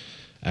 Because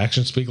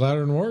actions speak louder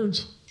than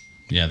words.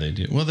 Yeah, they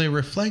do. Well, they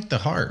reflect the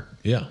heart.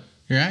 Yeah.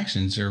 Your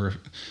actions are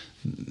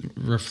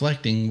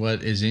reflecting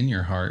what is in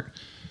your heart.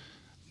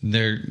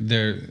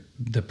 The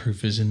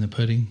proof is in the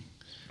pudding.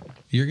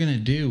 You're going to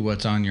do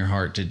what's on your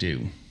heart to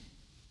do.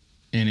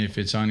 And if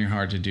it's on your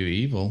heart to do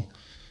evil,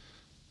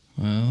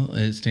 well,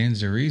 it stands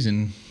to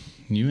reason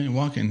you ain't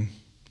walking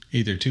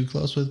either too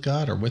close with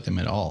God or with Him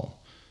at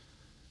all.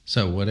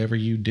 So whatever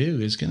you do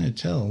is going to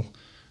tell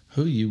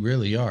who you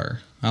really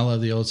are. I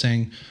love the old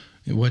saying,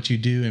 what you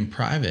do in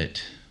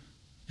private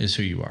is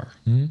who you are.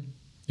 Mm-hmm.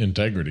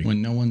 Integrity.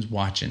 When no one's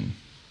watching.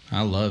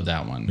 I love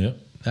that one. Yep.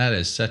 That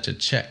is such a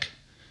checks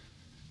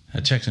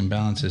and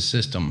balances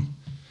system.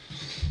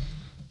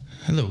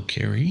 Hello,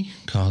 Carrie.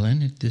 Call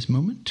in at this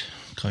moment.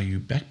 Call you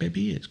back,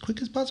 baby, as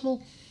quick as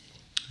possible.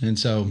 And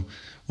so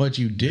what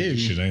you do... You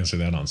should answer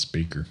that on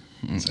speaker.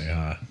 Say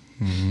hi.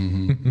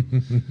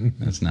 Mm-hmm.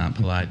 That's not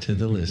polite to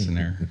the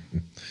listener.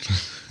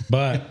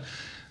 But...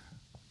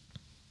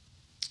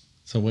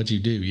 So what you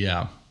do,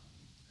 yeah,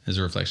 is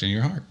a reflection of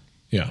your heart.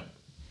 Yeah.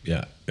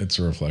 Yeah. It's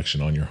a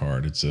reflection on your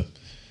heart. It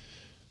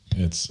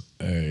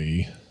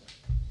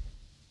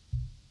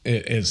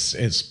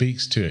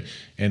speaks to it,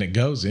 and it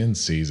goes in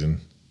season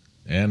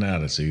and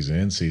out of season,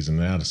 in season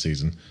and out of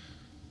season.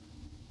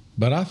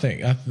 But I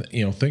think,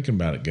 thinking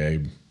about it,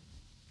 Gabe,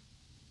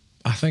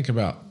 I think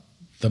about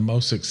the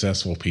most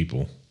successful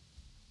people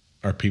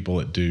are people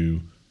that do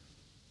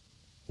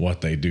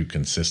what they do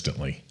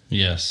consistently.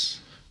 Yes.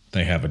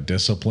 They have a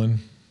discipline.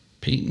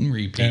 Repeat and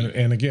repeat.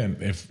 And again,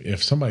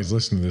 if somebody's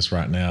listening to this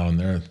right now and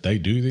they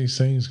do these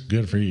things,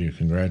 good for you.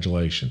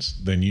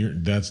 Congratulations. Then you're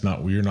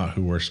not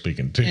who we're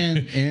speaking to.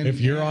 And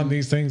if you're on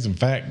these things, in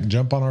fact,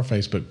 jump on our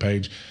Facebook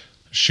page,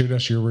 shoot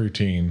us your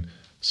routine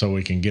so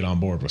we can get on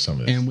board with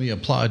some of this. And we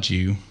applaud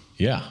you.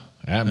 Yeah.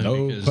 I have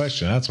no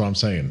question. That's what I'm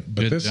saying.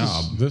 But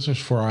this is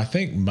for, I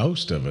think,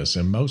 most of us,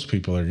 and most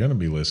people are going to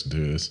be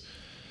listening to this,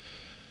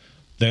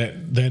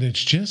 that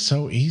it's just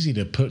so easy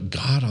to put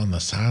God on the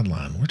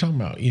sideline. We're talking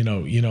about,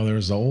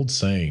 there's the old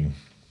saying,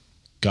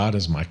 God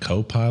is my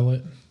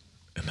co-pilot.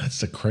 And that's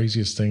the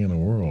craziest thing in the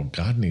world.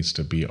 God needs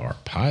to be our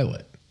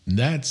pilot.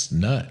 That's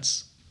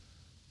nuts.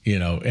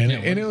 And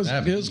it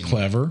was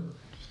clever.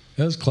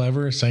 It was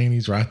clever saying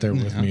He's right there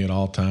with me at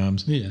all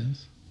times.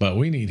 Yes. But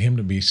we need Him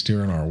to be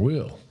steering our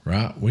wheel,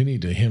 right? We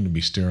need Him to be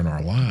steering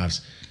our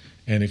lives.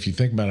 And if you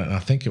think about it, and I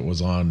think it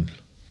was on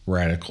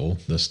Radical,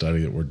 the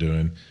study that we're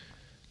doing,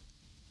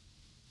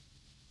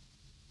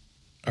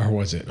 or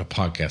was it a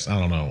podcast? I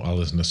don't know. I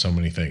listen to so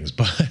many things,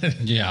 but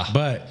yeah.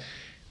 But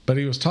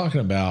he was talking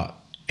about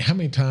how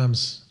many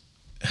times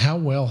how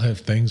well have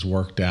things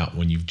worked out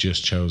when you've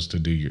just chose to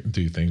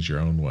do things your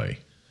own way?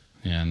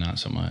 Yeah, not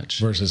so much.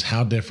 Versus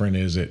how different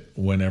is it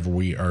whenever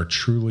we are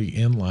truly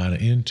in line,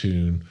 in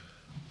tune,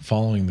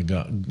 following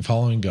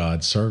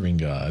God, serving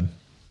God.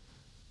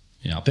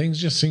 Yeah.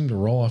 Things just seem to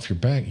roll off your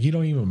back. You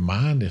don't even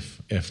mind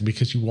if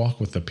because you walk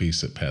with the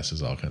peace that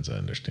passes all kinds of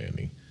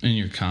understanding. And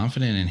you're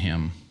confident in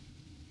Him.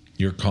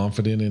 You're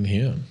confident in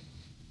Him.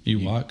 You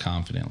walk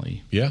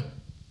confidently. Yeah.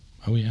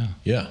 Oh, yeah.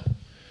 Yeah.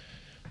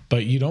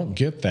 But you don't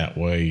get that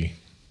way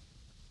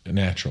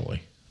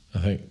naturally. I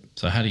think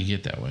So how do you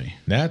get that way?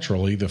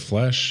 naturally the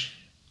flesh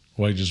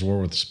wages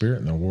war with the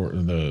spirit, and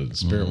the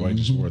spirit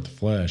wages war with the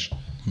flesh.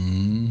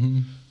 Mm-hmm.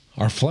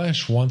 Our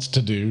flesh wants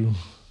to do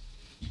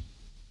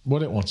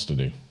what it wants to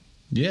do.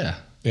 Yeah.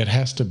 It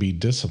has to be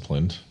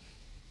disciplined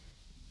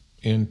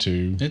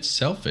into It's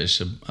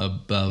selfish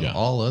above Yeah.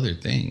 all other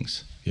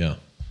things. yeah.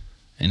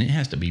 And it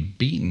has to be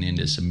beaten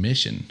into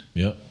submission.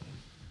 Yep.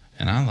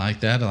 And I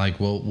like that.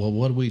 Like, well,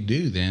 what do we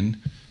do then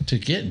to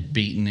get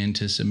beaten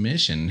into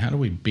submission? How do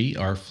we beat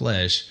our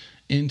flesh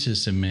into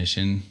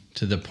submission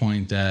to the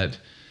point that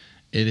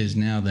it is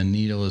now the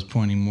needle is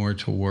pointing more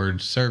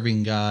towards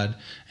serving God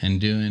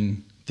and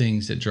doing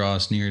things that draw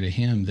us near to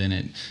Him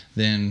than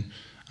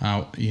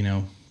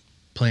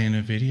playing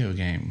a video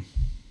game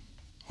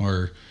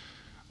or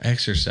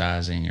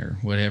exercising or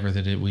whatever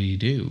that we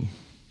do.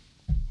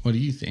 What do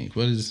you think?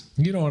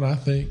 You know what I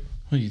think?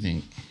 What do you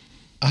think?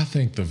 I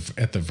think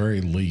at the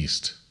very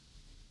least,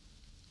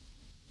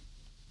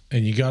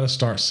 and you got to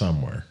start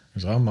somewhere.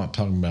 Because I'm not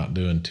talking about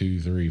doing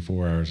 2, 3,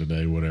 4 hours a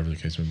day, whatever the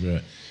case may be.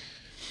 But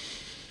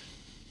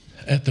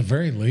at the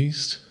very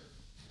least,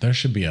 there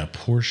should be a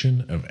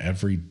portion of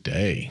every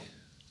day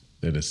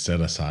that is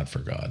set aside for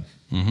God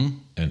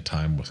and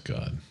time with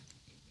God.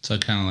 So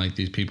kind of like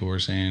these people were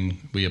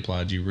saying, we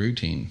applaud you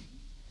routine.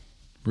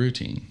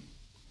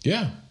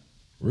 Yeah,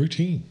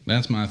 routine.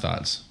 That's my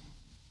thoughts.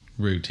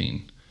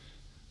 Routine.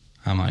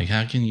 I'm like,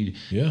 how can you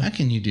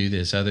do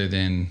this other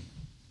than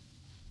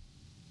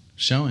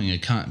showing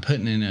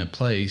putting in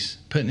place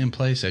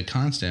a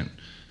constant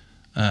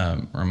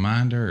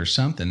reminder or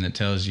something that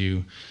tells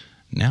you,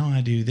 now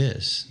I do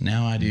this,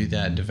 now I do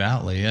that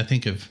devoutly. I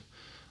think of,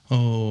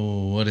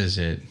 what is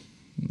it?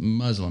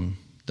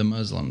 The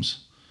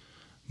Muslims.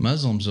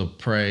 Muslims will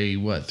pray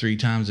 3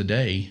 times a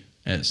day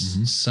at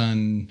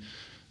sunset,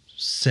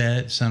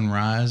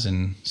 sunrise,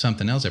 and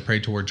something else. They pray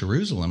toward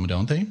Jerusalem,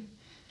 don't they?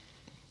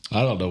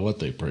 I don't know what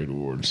they pray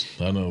towards.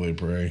 I know they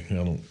pray. I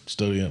don't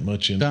study that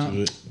much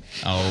into it.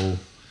 Oh,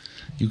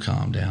 you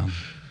calm down.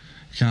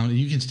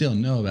 You can still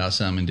know about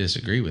something and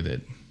disagree with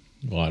it.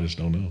 Well, I just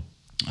don't know.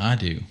 I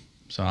do.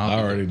 So I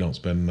already don't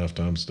spend enough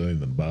time studying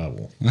the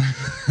Bible. I'm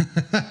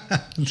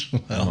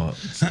not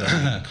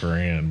studying the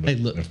Quran, but Hey,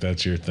 look. if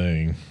that's your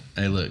thing.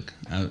 Hey, look,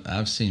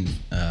 I've seen,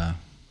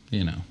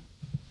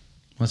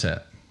 what's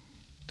that?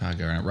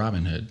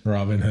 Robin Hood.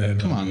 Robin Hood.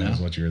 Come on now.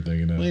 That's what you were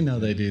thinking of. We know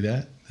they do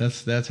that.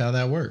 That's how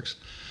that works.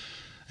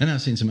 And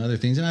I've seen some other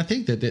things, and I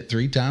think that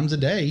 3 times a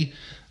day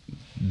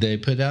they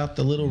put out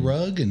the little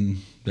rug and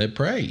they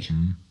pray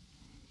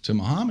to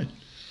Muhammad.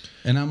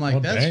 And I'm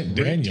like, that's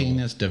routine,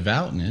 that's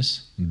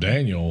devoutness.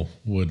 Daniel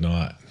would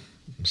not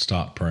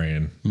stop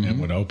praying and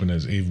would open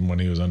even when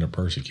he was under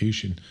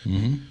persecution,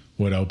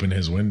 would open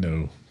his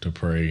window to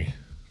pray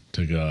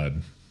to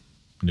God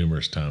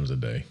numerous times a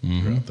day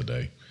throughout the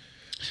day.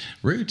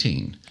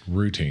 Routine.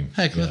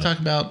 Heck, let's talk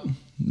about. And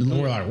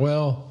we're like,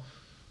 well,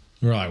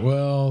 we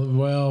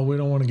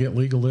don't want to get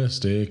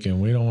legalistic, and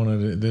we don't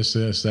want to do this,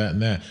 that,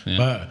 and that.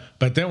 Yeah.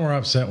 But then we're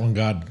upset when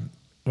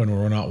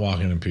we're not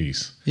walking in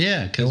peace.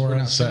 Yeah, because we're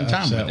not spending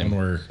time with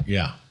Him.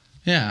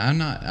 Yeah, I'm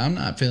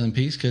not feeling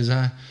peace because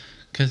I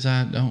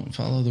don't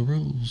follow the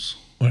rules.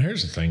 Well,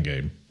 here's the thing,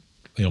 Gabe.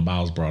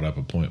 Miles brought up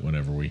a point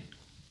whenever we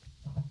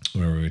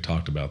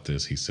talked about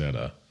this. He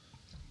said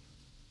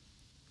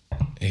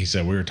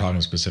we were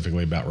talking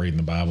specifically about reading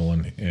the Bible,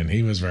 and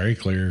he was very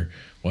clear.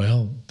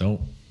 Well,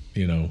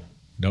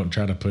 don't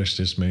try to push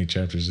this many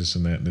chapters, this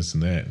and that, and this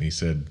and that. And he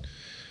said,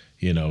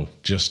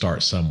 just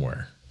start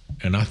somewhere.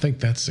 And I think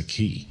that's the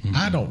key.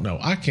 I don't know.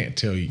 I can't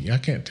tell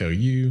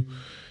you.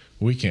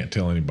 We can't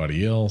tell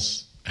anybody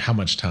else how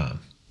much time.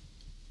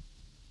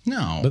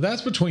 No. But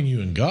that's between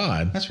you and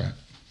God. That's right.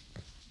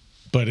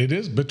 But it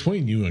is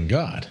between you and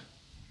God.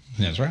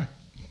 That's right.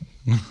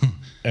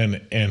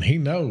 And He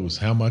knows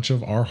how much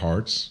of our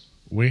hearts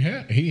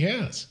He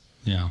has.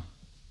 Yeah.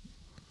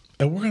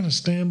 And we're going to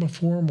stand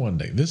before Him one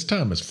day. This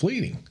time is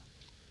fleeting.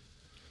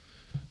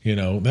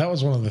 That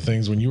was one of the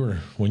things when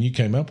you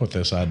came up with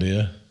this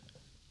idea.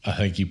 I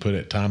think you put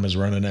it, time is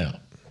running out.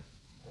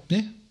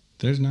 Yeah,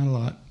 there's not a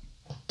lot.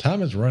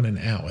 Time is running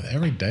out with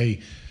every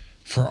day.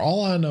 For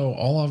all I know,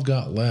 all I've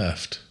got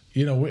left,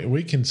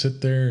 we can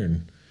sit there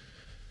and,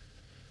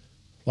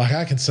 like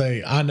I can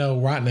say, I know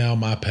right now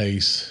my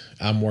pace,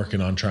 I'm working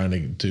on trying to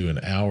do an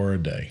hour a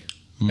day.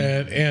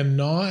 And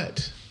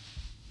not,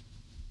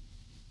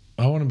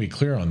 I want to be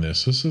clear on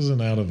this. This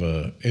isn't out of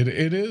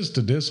it is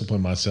to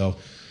discipline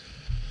myself,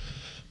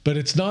 but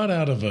it's not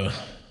out of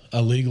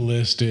a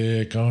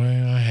legalistic, oh,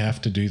 I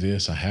have to do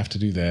this, I have to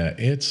do that.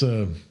 It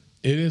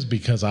is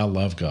because I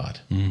love God.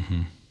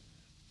 Mm-hmm.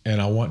 And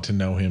I want to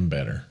know him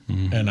better.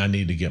 Mm-hmm. And I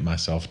need to get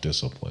myself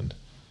disciplined.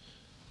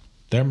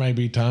 There may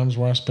be times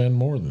where I spend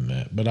more than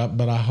that, but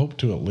I hope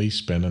to at least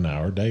spend an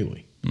hour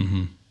daily.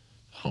 Mm-hmm.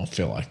 I don't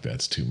feel like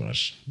that's too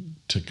much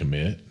to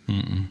commit. I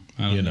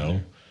don't You know.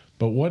 either.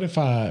 But what if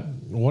I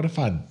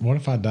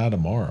die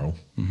tomorrow?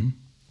 Mm-hmm.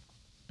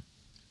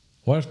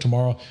 What if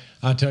tomorrow,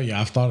 I tell you,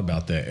 I've thought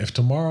about that. If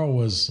tomorrow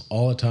was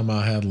all the time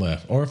I had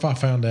left, or if I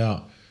found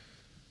out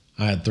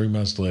I had 3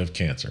 months to live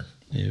cancer,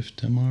 If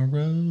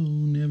tomorrow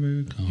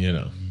never comes. you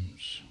know.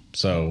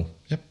 So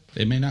Yep.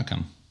 It may not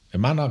come. it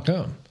might not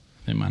come.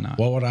 It might not.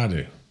 What would I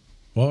do?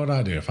 What would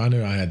I do if I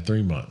knew I had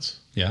 3 months?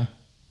 Yeah.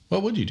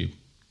 What would you do?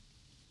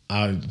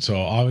 So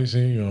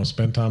obviously,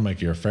 spend time,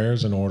 make your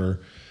affairs in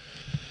order,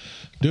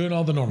 doing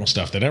all the normal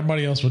stuff that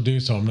everybody else would do.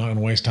 So I'm not going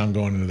to waste time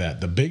going into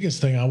that. The biggest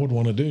thing I would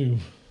want to do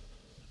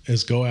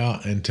is go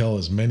out and tell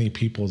as many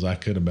people as I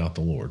could about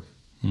the Lord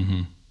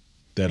Mm-hmm.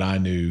 that I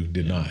knew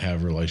did not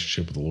have a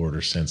relationship with the Lord,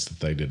 or sense that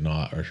they did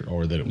not,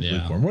 or that it was Yeah.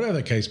 lukewarm, whatever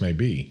the case may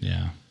be.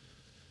 Yeah.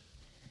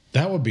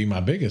 That would be my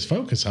biggest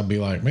focus. I'd be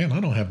like, man, I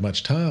don't have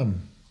much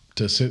time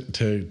to sit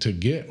to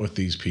get with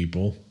these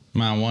people.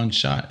 My one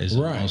shot is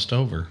Right. almost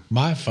over.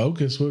 My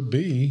focus would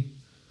be,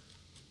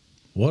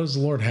 what does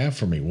the Lord have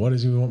for me? What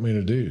does he want me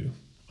to do?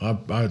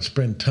 I'd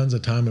spend tons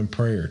of time in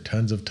prayer,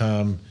 tons of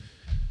time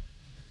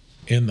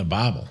in the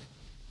Bible.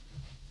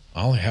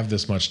 I only have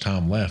this much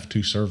time left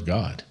to serve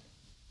God.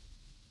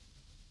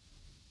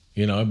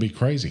 It'd be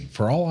crazy.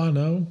 For all I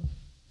know,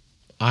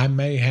 I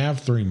may have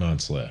 3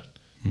 months left.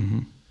 Mm-hmm.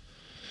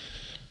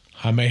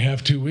 I may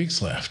have 2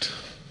 weeks left.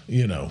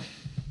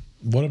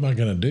 What am I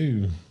going to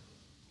do?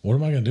 What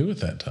am I going to do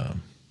with that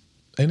time?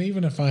 And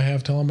even if I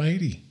have till I'm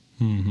 80,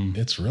 Mm-hmm.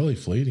 it's really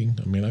fleeting.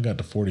 I mean, I got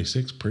to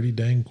 46 pretty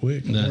dang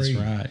quick. That's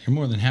right. You're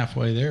more than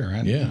halfway there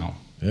right Yeah. now.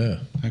 Yeah.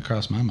 That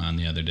crossed my mind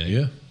the other day.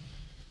 Yeah.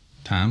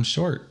 Time's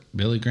short.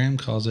 Billy Graham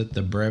calls it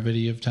the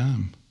brevity of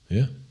time.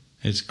 Yeah.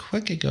 It's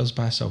quick. It goes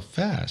by so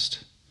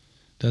fast.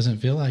 Doesn't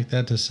feel like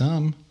that to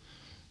some.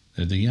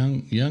 The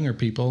younger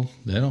people,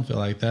 they don't feel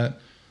like that.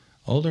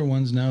 Older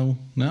ones know,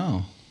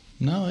 no,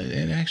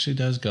 it actually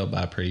does go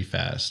by pretty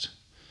fast.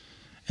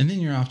 And then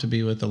you're off to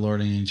be with the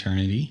Lord in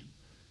eternity.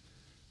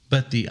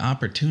 But the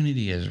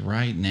opportunity is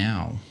right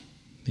now.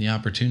 The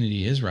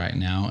opportunity is right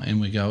now. And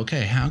we go,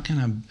 okay, how can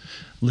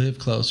I live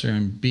closer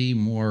and be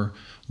more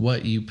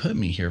what you put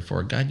me here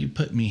for? God, you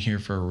put me here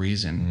for a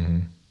reason. Mm-hmm.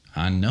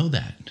 I know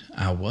that.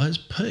 I was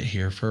put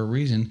here for a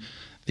reason.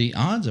 The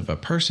odds of a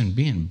person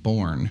being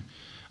born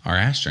are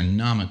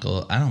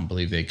astronomical. I don't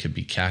believe they could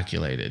be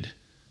calculated.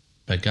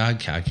 But God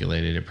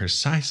calculated it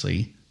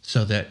precisely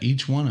so that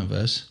each one of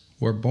us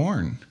were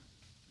born.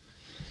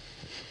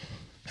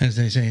 As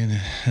they say,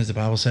 as the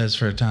Bible says,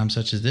 for a time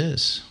such as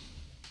this.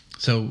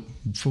 So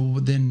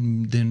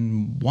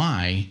then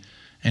why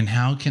and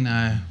how can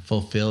I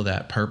fulfill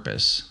that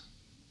purpose?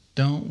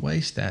 Don't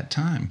waste that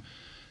time.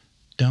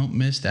 Don't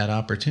miss that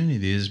opportunity,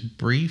 this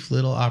brief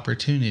little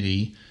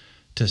opportunity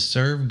to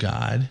serve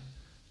God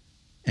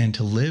and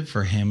to live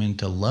for him and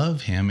to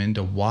love him and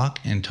to walk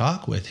and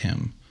talk with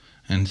him.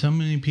 And so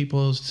many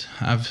people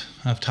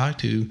I've talked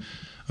to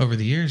over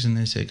the years, and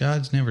they say,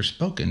 God's never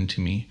spoken to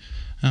me.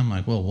 And I'm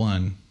like, well,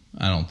 one,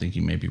 I don't think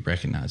you maybe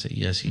recognize it.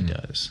 Yes, he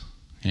does.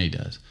 Yeah, he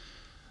does.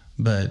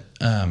 But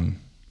that's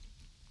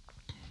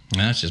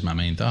just my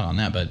main thought on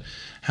that. But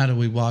how do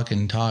we walk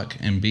and talk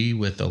and be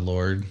with the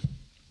Lord?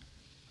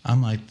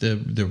 I'm like,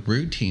 the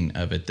routine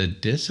of it, the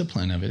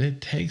discipline of it,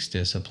 it takes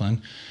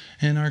discipline.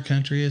 And our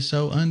country is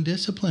so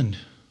undisciplined.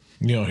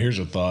 Here's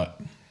a thought.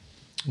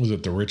 Was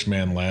it the rich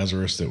man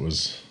Lazarus that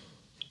was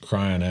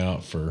crying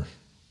out or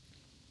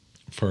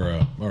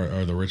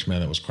the rich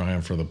man that was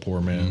crying for the poor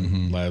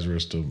man,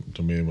 Lazarus, to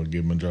be able to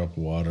give him a drop of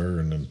water,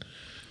 and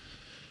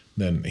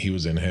then he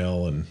was in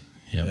hell, and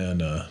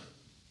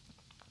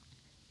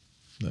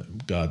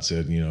God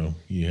said, you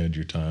had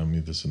your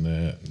time, this and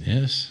that.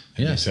 Yes.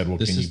 And yes. he said, well,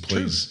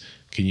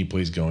 can you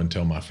please go and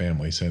tell my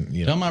family?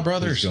 Tell my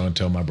brothers. Please go and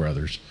tell my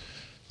brothers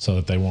so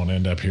that they won't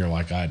end up here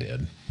like I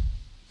did.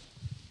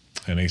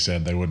 And he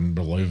said they wouldn't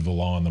believe the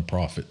law and the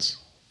prophets.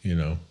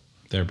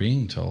 They're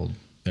being told.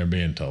 They're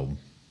being told.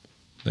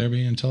 They're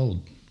being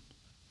told.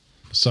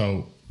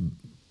 So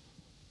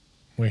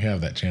we have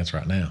that chance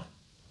right now.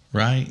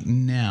 Right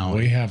now.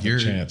 We have the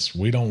chance.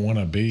 We don't want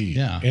to be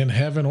in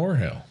heaven or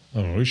hell.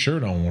 I mean, we sure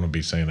don't want to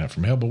be saying that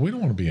from hell, but we don't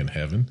want to be in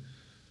heaven.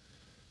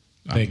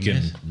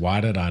 Thinking,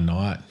 why did I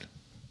not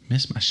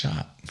miss my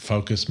shot?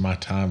 Focus my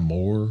time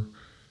more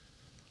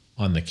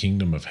on the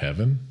kingdom of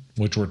heaven,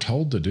 which we're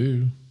told to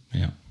do.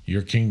 Yeah.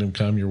 Your kingdom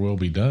come, your will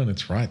be done.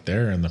 It's right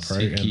there in the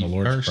prayer, in the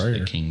Lord's Prayer.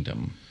 The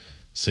kingdom.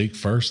 Seek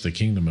first the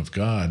kingdom of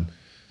God,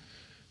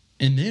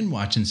 and then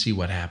watch and see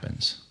what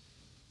happens.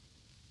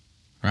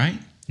 Right?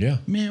 Yeah.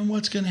 Man,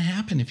 what's going to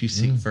happen if you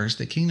seek first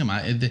the kingdom?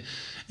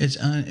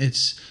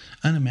 It's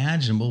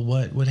unimaginable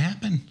what would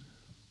happen.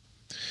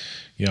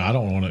 I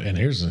don't want to. And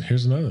here's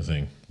another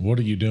thing. What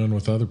are you doing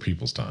with other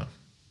people's time?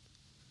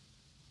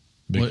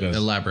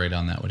 Elaborate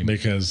on that. What do you mean?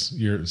 Because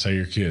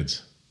your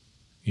kids,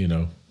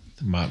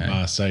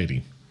 my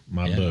Sadie,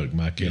 my Bug,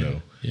 my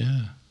kiddo.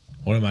 Yeah.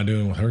 What am I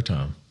doing with her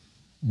time?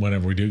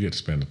 Whenever we do get to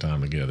spend the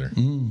time together,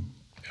 am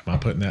I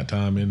putting that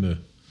time into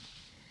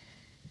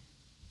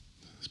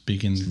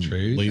speaking the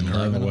truth, leading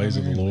her in the ways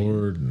of the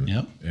Lord,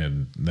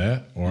 and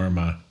that, or am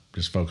I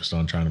just focused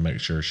on trying to make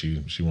sure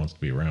she wants to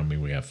be around me,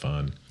 we have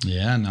fun?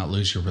 Yeah, not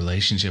lose your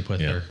relationship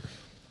with her.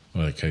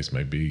 Well, the case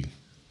may be.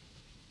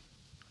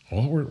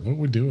 What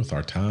we do with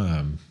our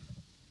time,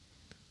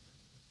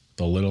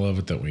 the little of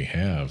it that we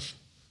have,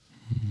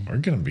 we're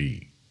going to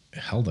be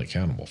held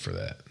accountable for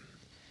that.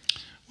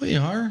 We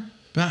are.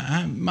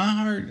 But my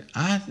heart,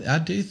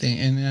 I do think,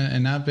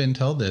 and I've been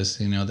told this,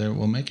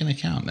 we'll make an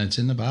account. That's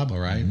in the Bible,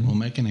 right? We'll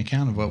make an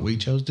account of what we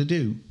chose to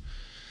do.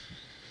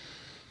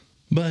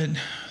 But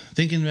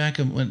thinking back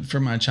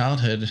from my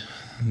childhood,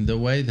 the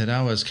way that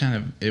I was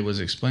it was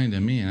explained to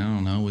me, and I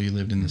don't know, we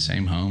lived in the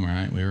same home,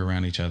 right? We were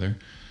around each other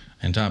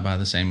and taught by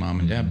the same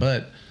mom and dad.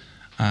 But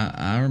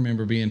I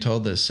remember being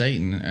told that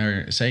Satan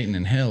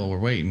and hell were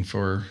waiting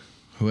for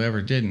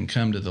whoever didn't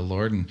come to the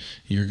Lord, and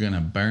you're going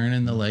to burn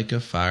in the lake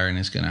of fire, and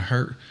it's going to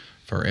hurt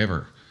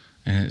forever,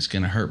 and it's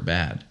going to hurt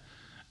bad.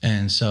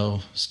 And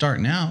so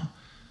starting out,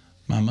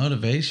 my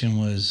motivation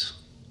was,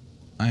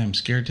 I am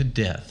scared to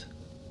death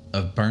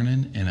of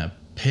burning in a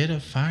pit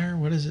of fire.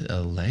 What is it?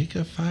 A lake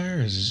of fire?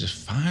 Is it just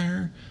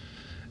fire?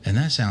 And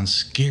that sounds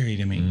scary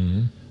to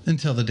me.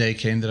 Until the day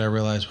came that I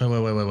realized,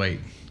 wait.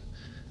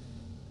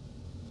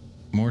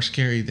 More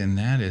scary than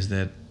that is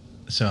that,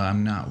 so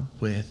I'm not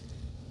with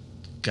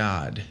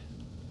God.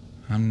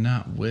 I'm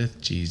not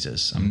with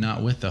Jesus. I'm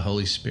not with the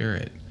Holy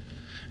Spirit.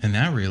 And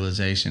that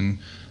realization,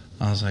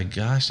 I was like,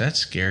 gosh,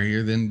 that's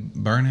scarier than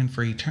burning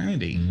for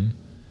eternity.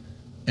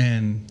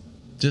 And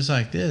just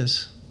like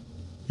this,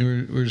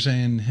 we're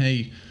saying,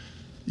 hey,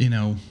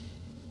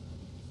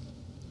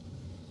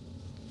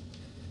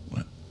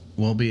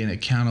 we'll be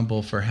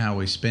accountable for how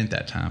we spent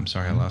that time.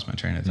 Sorry, I lost my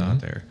train of thought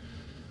there.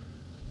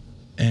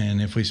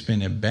 And if we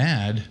spend it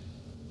bad,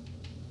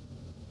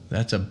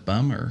 that's a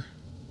bummer.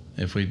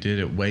 If we did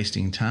it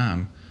wasting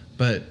time.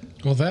 But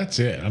well, that's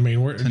it. I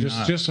mean, we're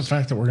just the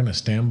fact that we're going to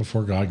stand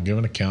before God and give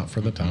an account for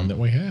the time that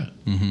we had.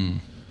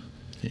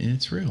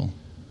 It's real.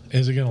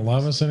 Is it going to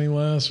love us any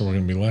less, or we're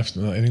going to be left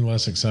any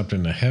less accepted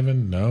into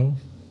heaven? No.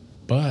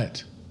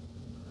 But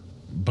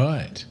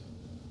man,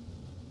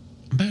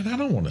 I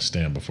don't want to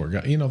stand before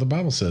God. The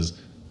Bible says,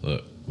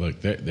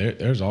 look,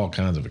 there's all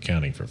kinds of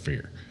accounting for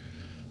fear.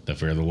 The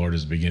fear of the Lord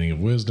is the beginning of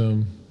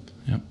wisdom.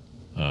 Yep.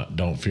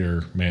 Don't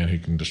fear man who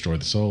can destroy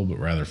the soul, but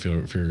rather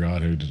fear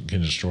God who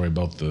can destroy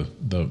both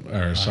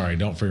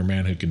don't fear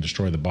man who can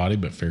destroy the body,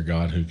 but fear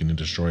God who can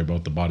destroy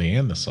both the body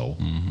and the soul.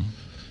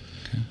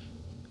 Okay.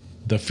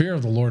 The fear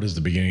of the Lord is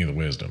the beginning of the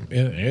wisdom.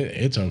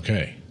 It's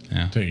okay.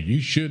 Yeah. Tell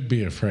you should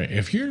be afraid.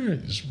 If you're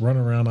just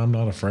running around, I'm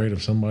not afraid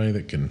of somebody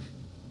that can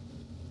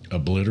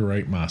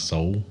obliterate my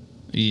soul.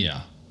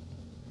 Yeah.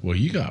 Well,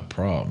 you got a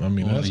problem. I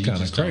mean, that's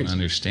kind of crazy. Don't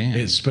understand.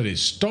 But it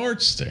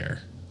starts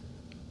there.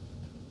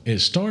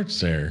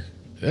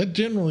 That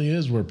generally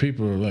is where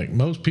people are like, a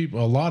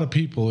lot of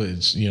people,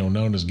 it's,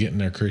 known as getting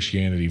their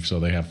Christianity so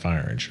they have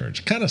fire insurance.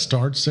 It kind of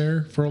starts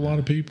there for a lot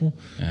of people.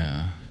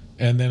 Yeah.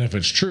 And then if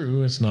it's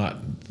true, it's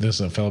not this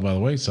that fell by the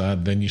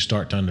wayside, then you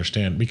start to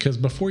understand. Because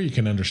before you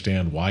can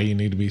understand why you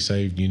need to be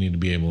saved, you need to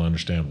be able to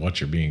understand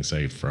what you're being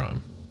saved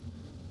from.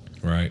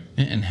 Right?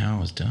 And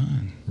how it's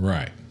done.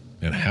 Right.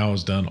 And how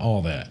it's done,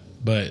 all that.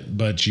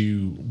 But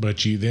you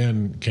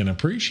then can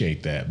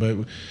appreciate that.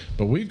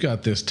 But we've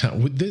got this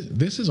time.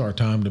 This is our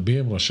time to be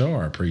able to show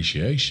our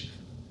appreciation.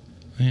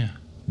 Yeah.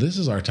 This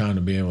is our time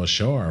to be able to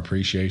show our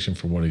appreciation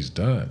for what he's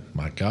done.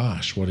 My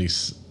gosh, what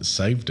he's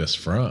saved us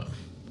from.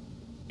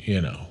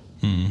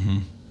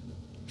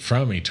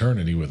 From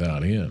eternity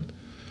without end.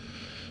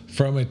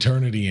 From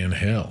eternity in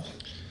hell.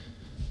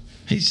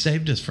 He's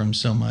saved us from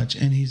so much,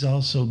 and he's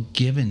also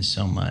given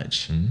so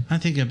much. I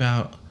think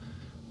about,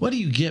 what do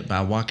you get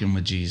by walking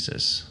with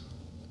Jesus?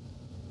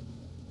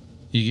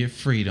 You get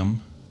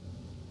freedom.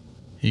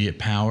 You get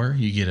power.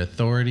 You get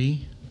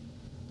authority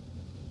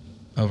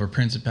over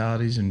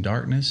principalities and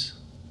darkness.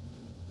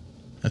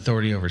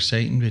 Authority over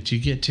Satan. But you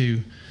get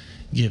to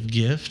give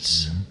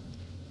gifts.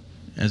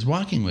 As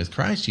walking with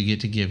Christ, you get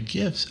to give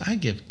gifts. I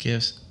give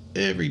gifts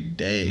every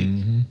day,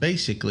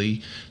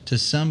 basically, to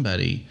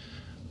somebody,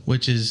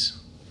 which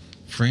is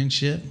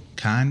friendship,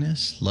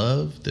 kindness,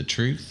 love, the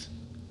truth,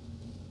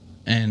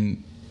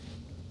 and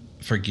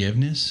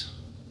forgiveness.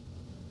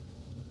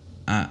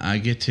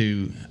 I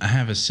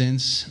have a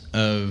sense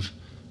of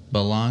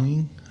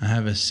belonging. I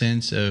have a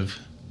sense of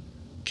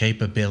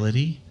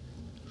capability,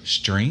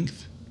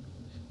 strength,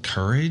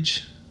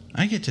 courage.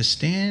 I get to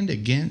stand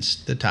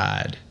against the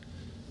tide.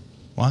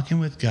 Walking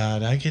with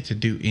God, I get to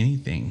do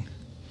anything.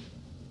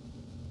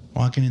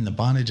 Walking in the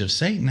bondage of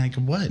Satan, I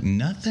could what?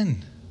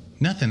 Nothing.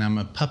 I'm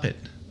a puppet.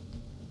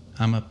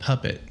 I'm a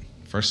puppet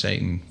for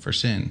Satan, for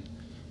sin.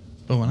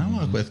 But when I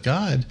walk with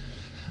God,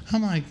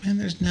 I'm like, man,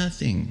 there's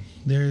nothing.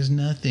 There is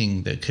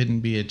nothing that couldn't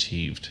be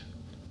achieved.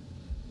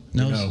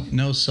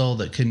 No soul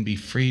that couldn't be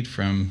freed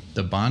from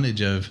the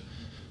bondage of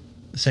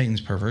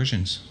Satan's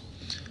perversions.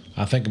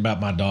 I think about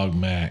my dog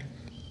Mac,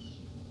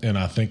 and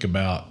I think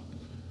about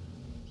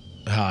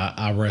how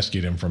I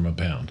rescued him from a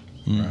pound,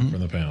 right from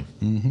the pound.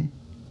 Mm-hmm.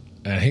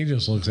 And he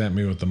just looks at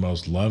me with the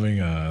most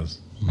loving eyes.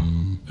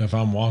 Mm-hmm. If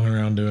I'm walking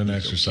around doing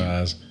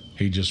exercise,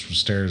 he just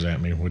stares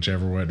at me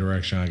whichever way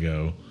direction I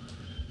go.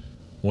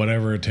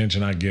 Whatever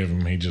attention I give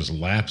him, he just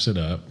laps it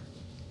up.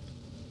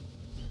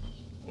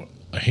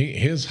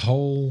 His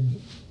whole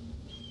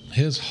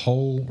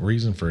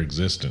reason for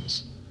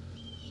existence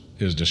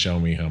is to show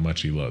me how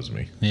much he loves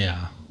me.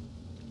 Yeah.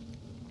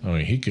 I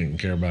mean, he couldn't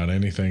care about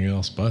anything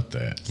else but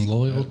that.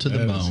 Loyal to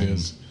the bone.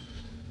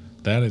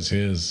 That is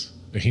his.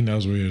 He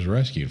knows where he was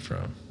rescued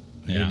from.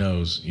 Yeah. He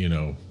knows,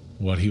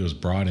 what he was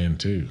brought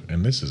into.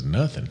 And this is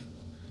nothing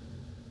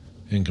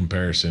in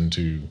comparison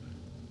to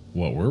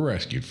what we're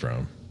rescued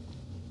from.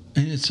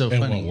 And it's so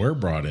funny. And what we're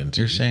brought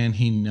into. You're saying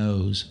he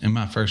knows. And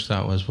my first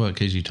thought was, what,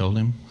 because you told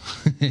him?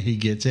 He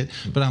gets it.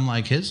 But I'm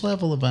like, his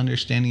level of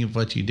understanding of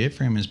what you did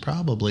for him is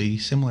probably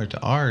similar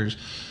to ours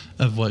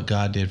of what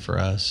God did for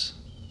us.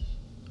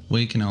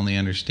 We can only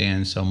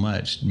understand so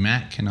much.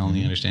 Matt can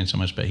only understand so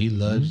much, but he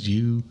loves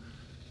you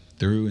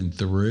through and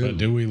through. But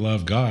do we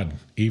love God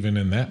even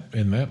in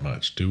that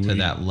much? Do we? To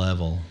that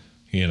level,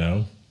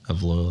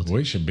 of loyalty.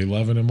 We should be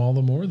loving him all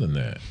the more than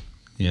that.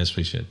 Yes,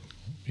 we should.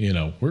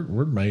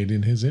 We're made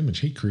in his image.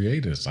 He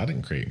created us. I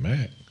didn't create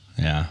Mac.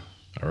 Yeah.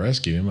 I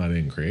rescued him. I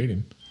didn't create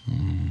him.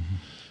 Mm-hmm.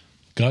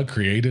 God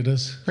created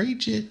us.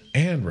 Preach it.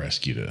 And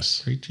rescued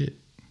us. Preach it.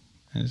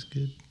 That's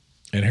good.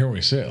 And here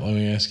we sit. Let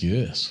me ask you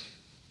this.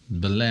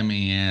 But let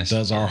me ask.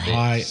 Does our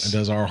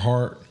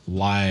heart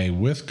lie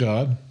with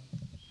God,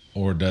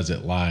 or does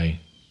it lie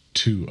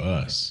to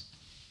us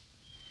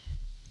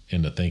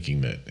into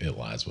thinking that it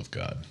lies with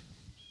God?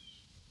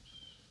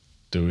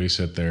 Do we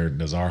sit there?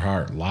 Does our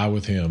heart lie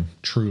with Him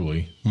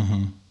truly,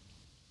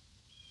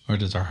 or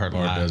does our heart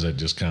lie? Or does it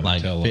just kind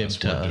of tell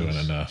us we're doing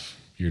enough?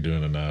 You're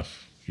doing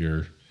enough.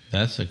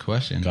 That's the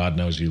question. God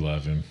knows you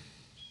love Him.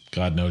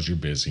 God knows you're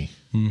busy.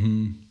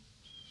 Mm-hmm.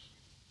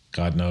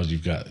 God knows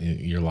you've got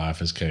your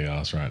life is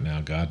chaos right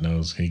now. God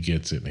knows He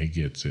gets it. He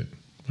gets it.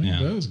 He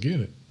does get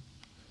it.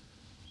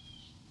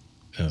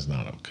 That's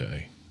not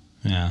okay.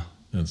 Yeah,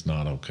 it's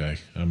not okay.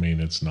 I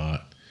mean, it's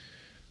not.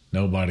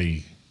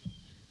 Nobody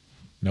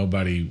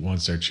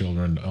wants their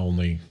children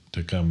only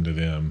to come to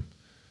them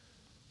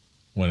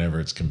whenever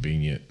it's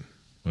convenient,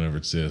 whenever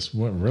it's this.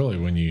 What really,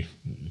 when you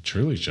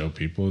truly show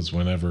people, is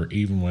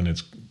even when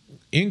it's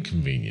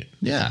inconvenient.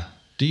 Yeah.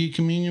 Do you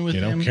communion with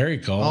them? Carrie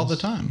calls all the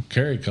time.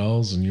 Carrie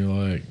calls, and you're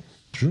like,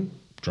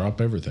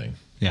 drop everything.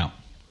 Yeah.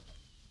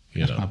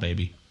 That's my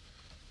baby.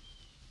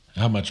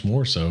 How much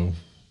more so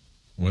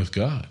with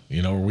God?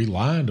 Are we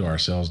lying to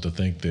ourselves to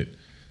think that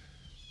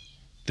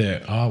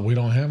we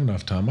don't have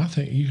enough time? I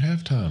think you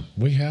have time.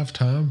 We have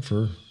time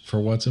for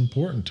what's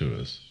important to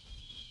us.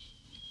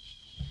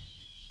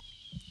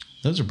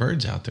 Those are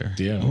birds out there.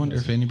 Yeah, I wonder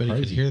if anybody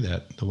could hear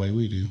that the way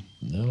we do.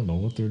 I don't know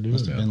what they're doing.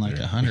 Must have been like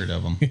 100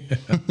 of them.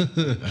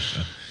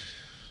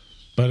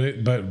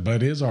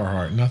 But is our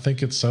heart, and I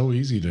think it's so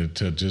easy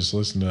to just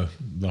listen to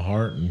the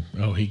heart and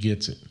He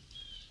gets it.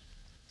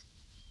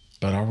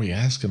 But are we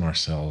asking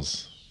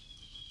ourselves,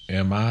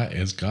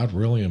 is God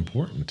really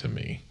important to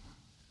me?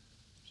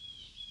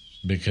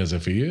 Because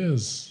if He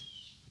is,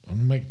 I'm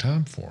gonna make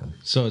time for Him.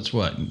 So it's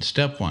what?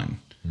 Step 1,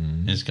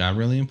 is God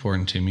really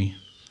important to me?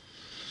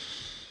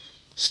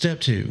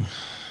 Step 2,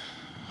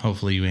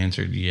 hopefully you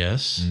answered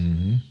yes.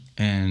 Mm-hmm.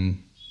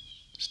 And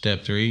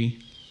step 3,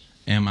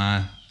 am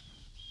I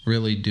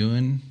really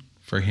doing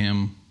for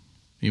Him?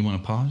 You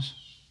want to pause?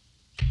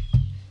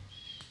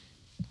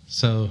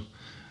 So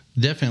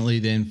definitely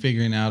then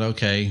figuring out,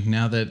 okay,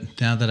 now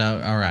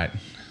that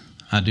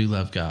I do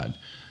love God.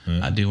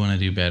 Mm-hmm. I do want to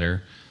do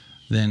better.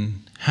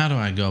 Then how do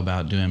I go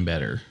about doing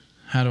better?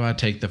 How do I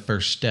take the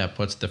first step?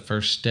 What's the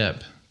first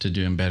step to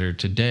doing better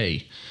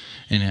today?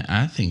 And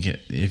I think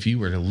if you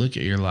were to look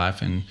at your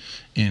life and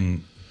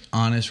in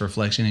honest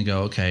reflection and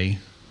go, okay,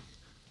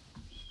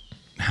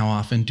 how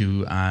often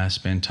do I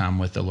spend time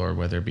with the Lord,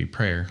 whether it be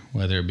prayer,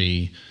 whether it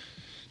be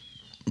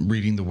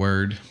reading the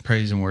Word,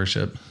 praise and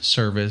worship,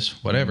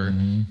 service, whatever,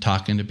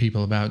 talking to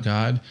people about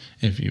God?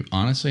 If you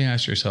honestly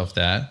ask yourself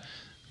that,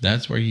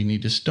 that's where you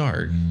need to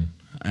start.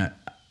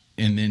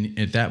 And then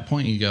at that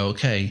point you go,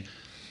 okay,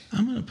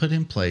 I'm going to put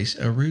in place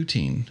a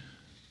routine.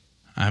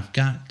 I've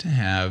got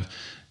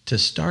to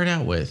start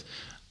out with.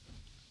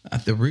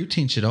 The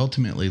routine should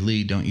ultimately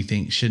lead, don't you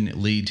think? Shouldn't it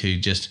lead to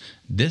just,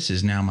 this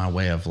is now my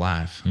way of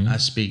life. I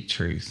speak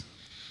truth.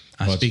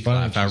 I speak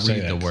life. I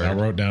read the Word. I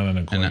wrote down an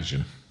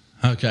equation.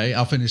 Okay,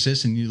 I'll finish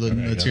this and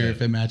let's hear if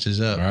it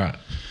matches up. All right.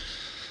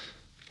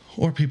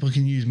 Or people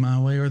can use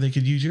my way or they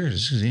could use yours.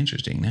 This is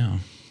interesting now.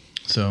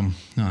 So,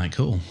 all right,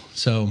 cool.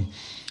 So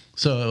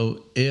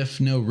if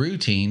no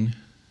routine,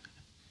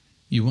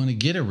 you want to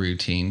get a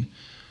routine.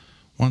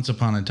 Once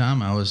upon a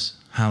time, I was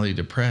highly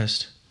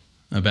depressed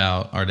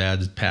about our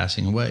dad's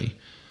passing away.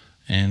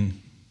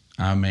 And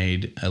I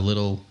made a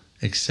little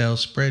Excel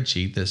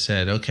spreadsheet that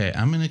said, okay,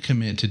 I'm going to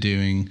commit to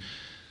doing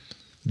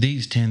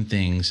these 10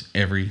 things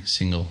every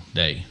single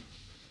day.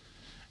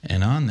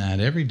 And on that,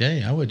 every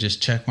day, I would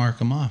just check mark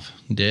them off.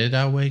 Did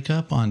I wake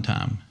up on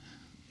time?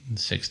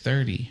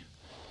 6:30.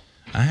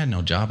 I had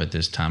no job at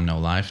this time, no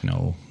life,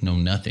 no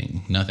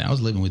nothing. I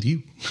was living with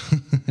you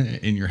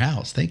in your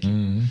house. Thank you.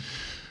 Mm-hmm.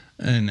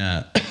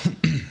 And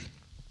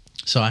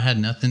so I had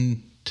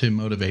nothing to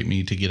motivate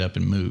me to get up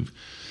and move.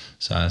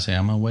 So I say,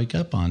 I'm going to wake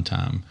up on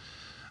time.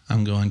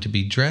 I'm going to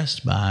be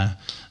dressed by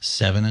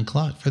 7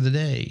 o'clock for the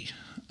day.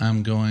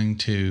 I'm going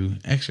to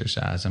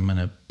exercise. I'm going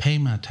to pay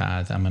my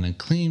tithe. I'm going to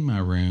clean my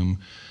room.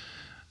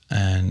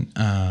 And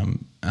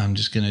I'm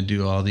just going to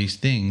do all these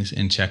things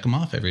and check them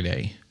off every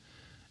day.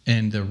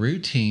 And the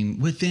routine,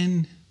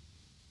 within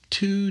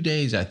 2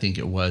 days, I think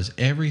it was,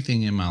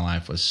 everything in my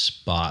life was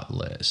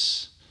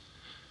spotless.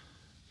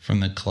 From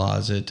the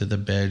closet to the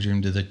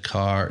bedroom to the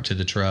car to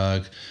the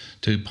truck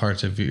to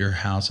parts of your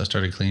house. I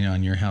started cleaning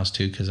on your house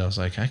too because I was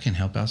like, I can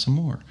help out some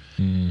more.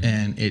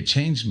 And it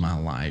changed my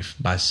life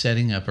by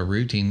setting up a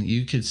routine.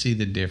 You could see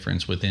the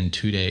difference within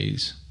 2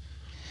 days.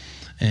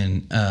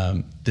 And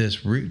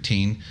this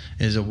routine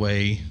is a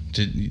way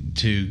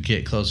to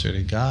get closer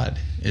to God.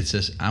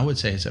 I would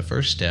say it's a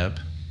first step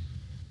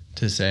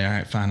to say, all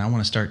right, fine, I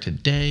want to start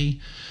today,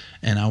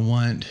 and I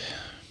want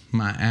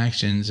my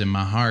actions and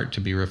my heart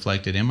to be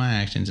reflected in my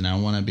actions, and I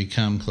want to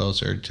become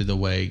closer to the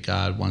way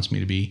God wants me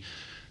to be.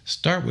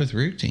 Start with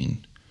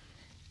routine.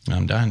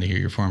 I'm dying to hear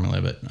your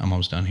formula, but I'm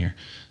almost done here.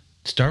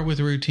 Start with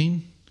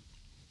routine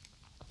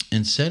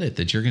and set it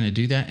that you're going to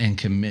do that and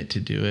commit to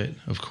do it,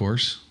 of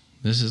course.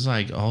 This is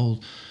like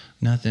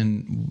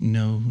nothing,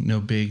 no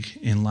big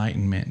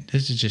enlightenment.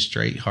 This is just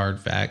straight hard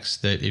facts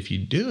that if you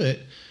do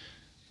it,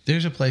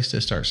 there's a place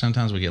to start.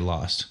 Sometimes we get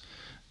lost.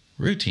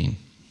 Routine.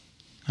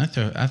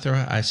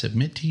 I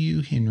submit to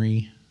you,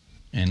 Henry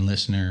and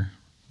listener,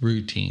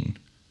 routine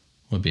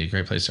would be a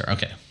great place to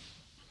start. Okay.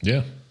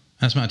 Yeah.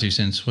 That's my 2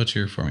 cents. What's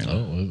your formula?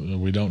 Oh,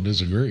 we don't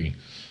disagree.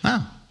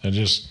 Oh. And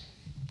just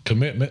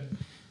commitment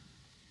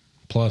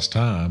plus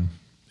time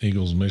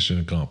equals mission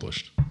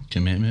accomplished.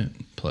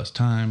 Commitment plus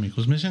time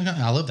equals mission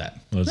accomplished. I love that.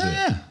 That's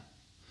it.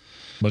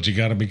 But you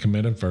got to be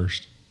committed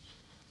first.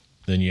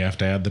 Then you have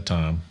to add the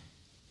time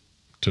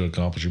to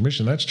accomplish your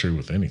mission. That's true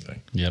with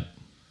anything. Yep.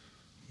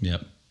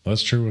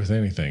 That's true with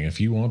anything.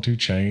 If you want to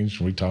change,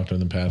 we talked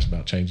in the past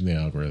about changing the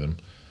algorithm.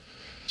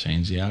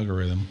 Change the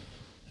algorithm.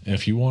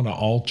 If you want to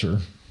alter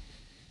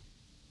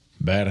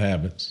bad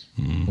habits,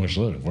 which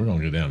look, we're going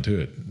to get down to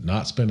it.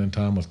 Not spending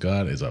time with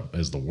God is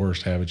the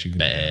worst habit you can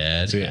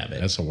bad have. habit.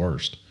 That's the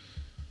worst.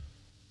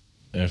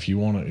 If you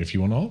want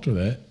to alter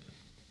that,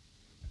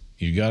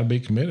 you got to be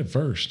committed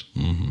first.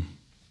 Mm-hmm.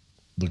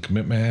 The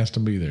commitment has to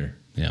be there.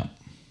 Yeah.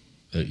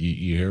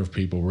 You hear of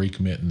people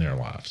recommitting their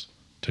lives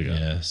to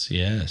God.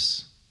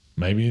 Yes.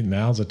 Maybe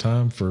now's the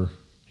time for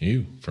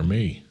you, for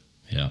me,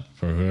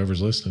 for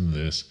whoever's listening to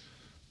this,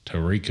 to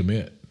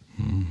recommit.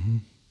 Mm-hmm.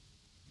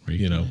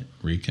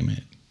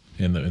 Recommit.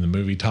 In the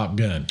movie Top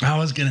Gun. I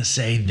was gonna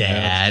say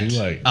that. That's too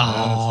late.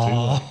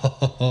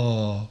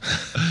 Oh.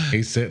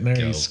 He's sitting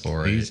there.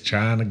 He's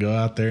trying to go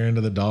out there into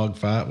the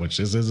dogfight, which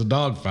this is a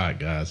dogfight,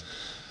 guys.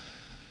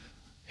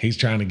 He's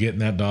trying to get in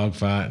that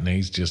dogfight, and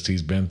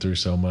he's been through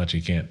so much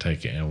he can't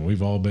take it. And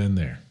we've all been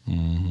there.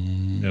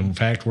 Mm-hmm. In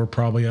fact, we're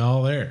probably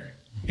all there.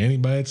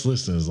 Anybody that's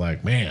listening is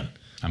like, man,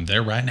 I'm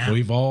there right now.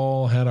 We've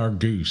all had our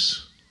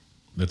goose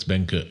that's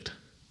been cooked.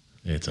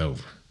 It's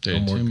over. There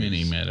are too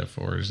many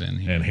metaphors in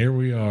here. And here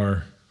we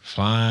are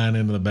flying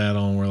into the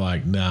battle, and we're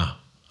like, nah,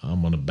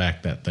 I'm going to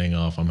back that thing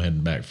off. I'm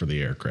heading back for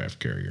the aircraft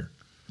carrier.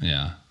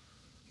 Yeah.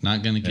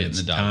 Not going to get in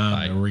the dogfight.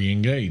 It's time to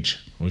re-engage.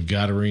 We've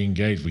got to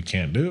re-engage. We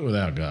can't do it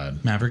without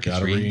God. Maverick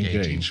is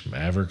re-engaging.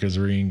 Maverick is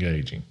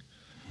re-engaging.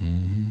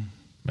 Mm-hmm.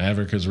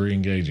 Maverick is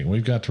re-engaging.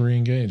 We've got to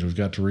re-engage. We've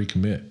got to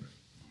recommit.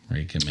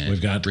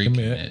 We've got to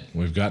commit.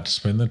 We've got to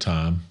spend the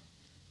time.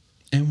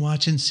 And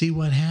watch and see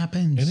what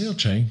happens. And it'll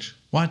change.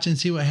 Watch and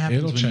see what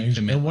happens. It'll change.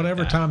 And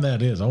whatever time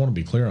that is, I want to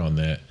be clear on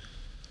that.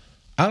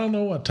 I don't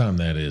know what time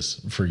that is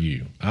for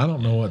you. I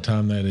don't know what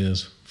time that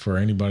is for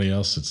anybody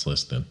else that's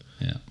listening.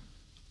 Yeah.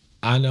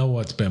 I know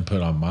what's been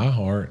put on my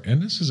heart,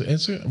 and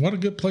what a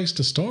good place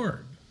to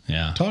start.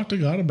 Yeah. Talk to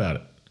God about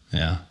it.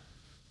 Yeah.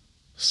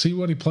 See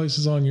what he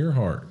places on your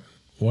heart.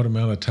 What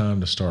amount of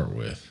time to start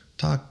with.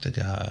 Talk to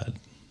God.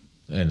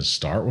 And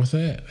start with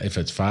that. If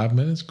it's 5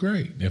 minutes,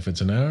 great. If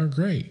it's an hour,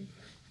 great.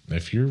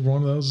 If you're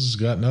one of those that's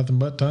got nothing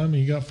but time and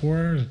you got 4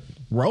 hours,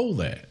 roll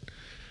that.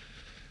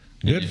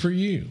 Good for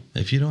you.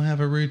 If you don't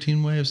have a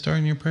routine way of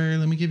starting your prayer,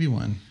 let me give you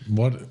one.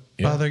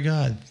 Father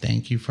God,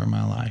 thank you for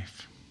my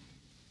life.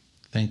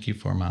 Thank you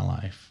for my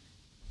life.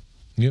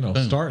 Boom.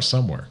 Start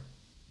somewhere.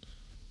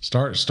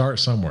 Start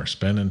somewhere.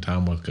 Spending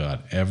time with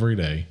God every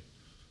day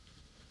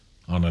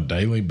on a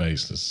daily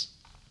basis.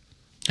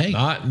 Hey,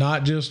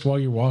 not just while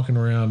you're walking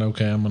around.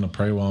 Okay, I'm going to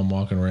pray while I'm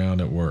walking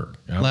around at work.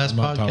 Last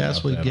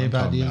podcast we gave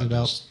ideas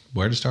about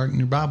where to start in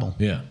your Bible.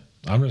 Yeah,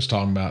 I'm just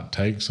talking about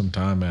take some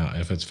time out.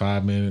 If it's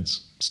 5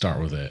 minutes,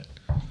 start with that.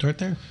 Start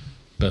there.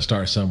 But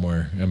start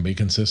somewhere and be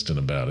consistent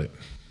about it.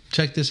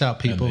 Check this out,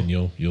 people. And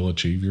then you'll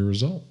achieve your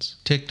results.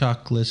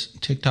 TikTok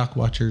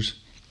watchers.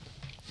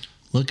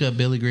 Look up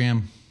Billy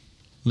Graham.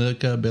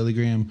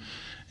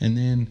 And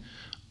then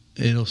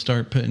it'll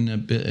start putting a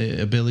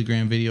Billy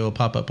Graham video will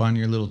pop up on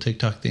your little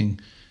TikTok thing.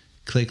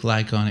 Click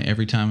like on it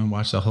every time and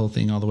watch the whole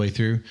thing all the way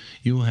through.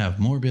 You will have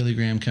more Billy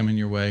Graham coming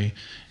your way,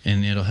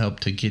 and it'll help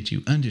to get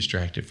you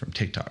undistracted from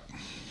TikTok.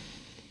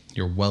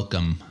 You're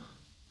welcome.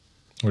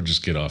 Or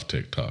just get off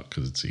TikTok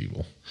because it's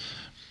evil.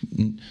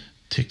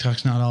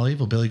 TikTok's not all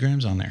evil. Billy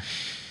Graham's on there.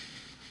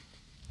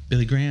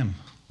 Billy Graham.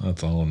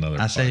 That's all another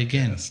I say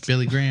again,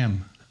 Billy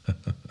Graham.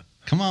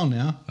 Come on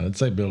now. I'd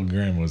say Bill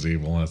Graham was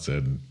evil. I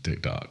said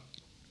TikTok.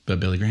 But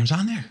Billy Graham's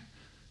on there.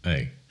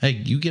 Hey,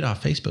 you get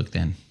off Facebook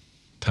then.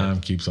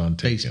 Time keeps on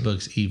ticking.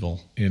 Facebook's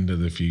evil. Into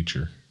the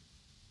future.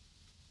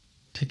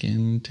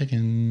 Ticking.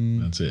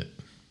 That's it.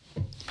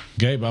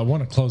 Gabe, I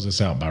want to close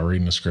this out by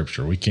reading a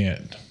scripture. We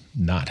can't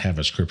not have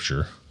a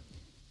scripture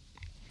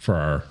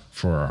for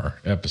our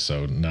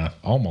episode. And I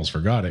almost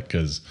forgot it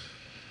because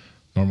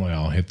normally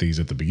I'll hit these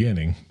at the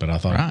beginning, but I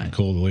thought it'd be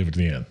cool to leave it to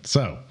the end.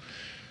 So,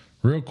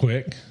 real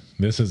quick,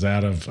 this is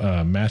out of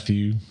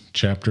Matthew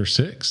chapter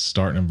 6,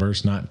 starting in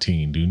verse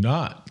 19. Do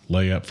not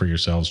lay up for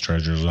yourselves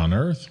treasures on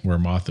earth where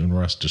moth and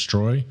rust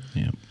destroy,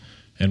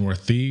 and where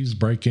thieves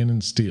break in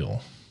and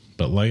steal.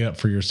 But lay up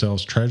for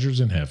yourselves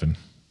treasures in heaven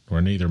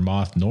where neither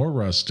moth nor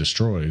rust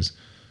destroys,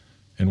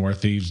 and where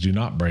thieves do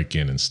not break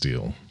in and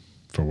steal.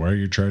 For where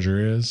your treasure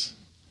is,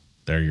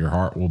 there your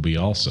heart will be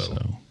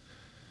also.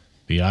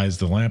 The eye is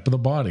the lamp of the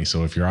body,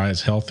 so if your eye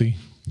is healthy,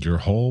 your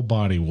whole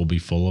body will be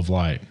full of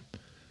light.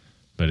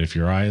 But if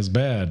your eye is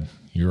bad,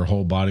 your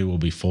whole body will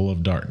be full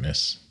of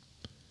darkness.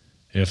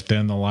 If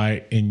then the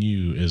light in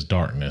you is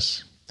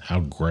darkness,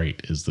 how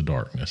great is the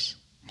darkness?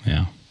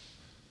 Yeah.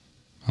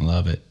 I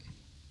love it.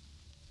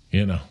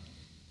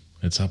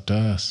 It's up to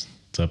us.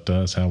 It's up to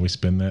us how we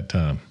spend that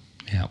time.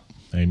 Yeah.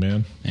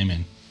 Amen.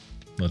 Amen.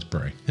 Let's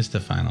pray. It's the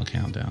final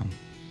countdown.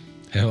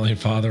 Heavenly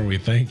Father, we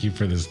thank you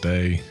for this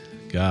day.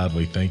 God,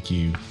 we thank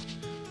you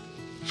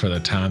for the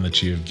time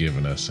that you have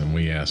given us, and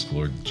we ask,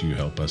 Lord, that you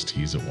help us to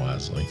use it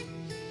wisely.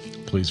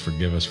 Please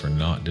forgive us for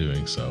not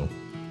doing so.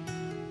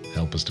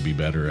 Help us to be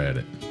better at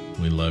it.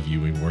 We love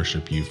you. We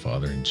worship you,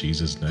 Father, in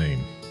Jesus'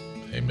 name.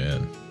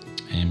 Amen.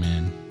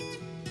 Amen.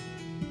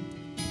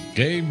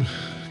 Gabe,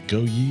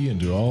 go ye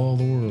into all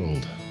the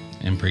world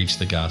and preach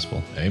the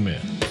gospel.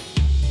 Amen.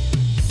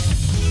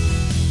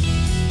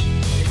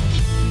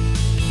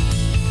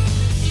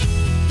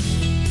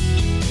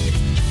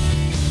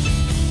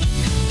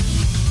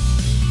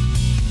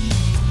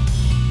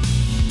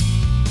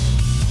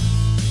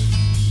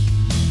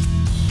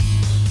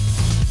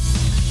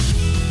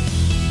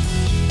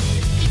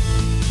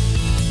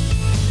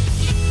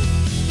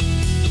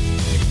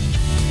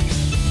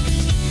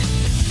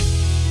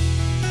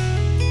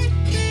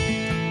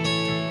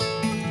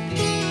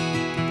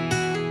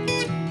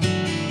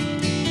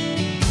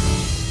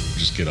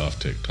 Get off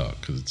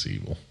TikTok because it's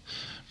evil.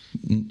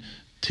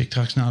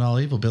 TikTok's not all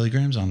evil. Billy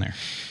Graham's on there.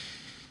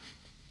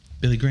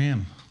 Billy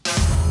Graham.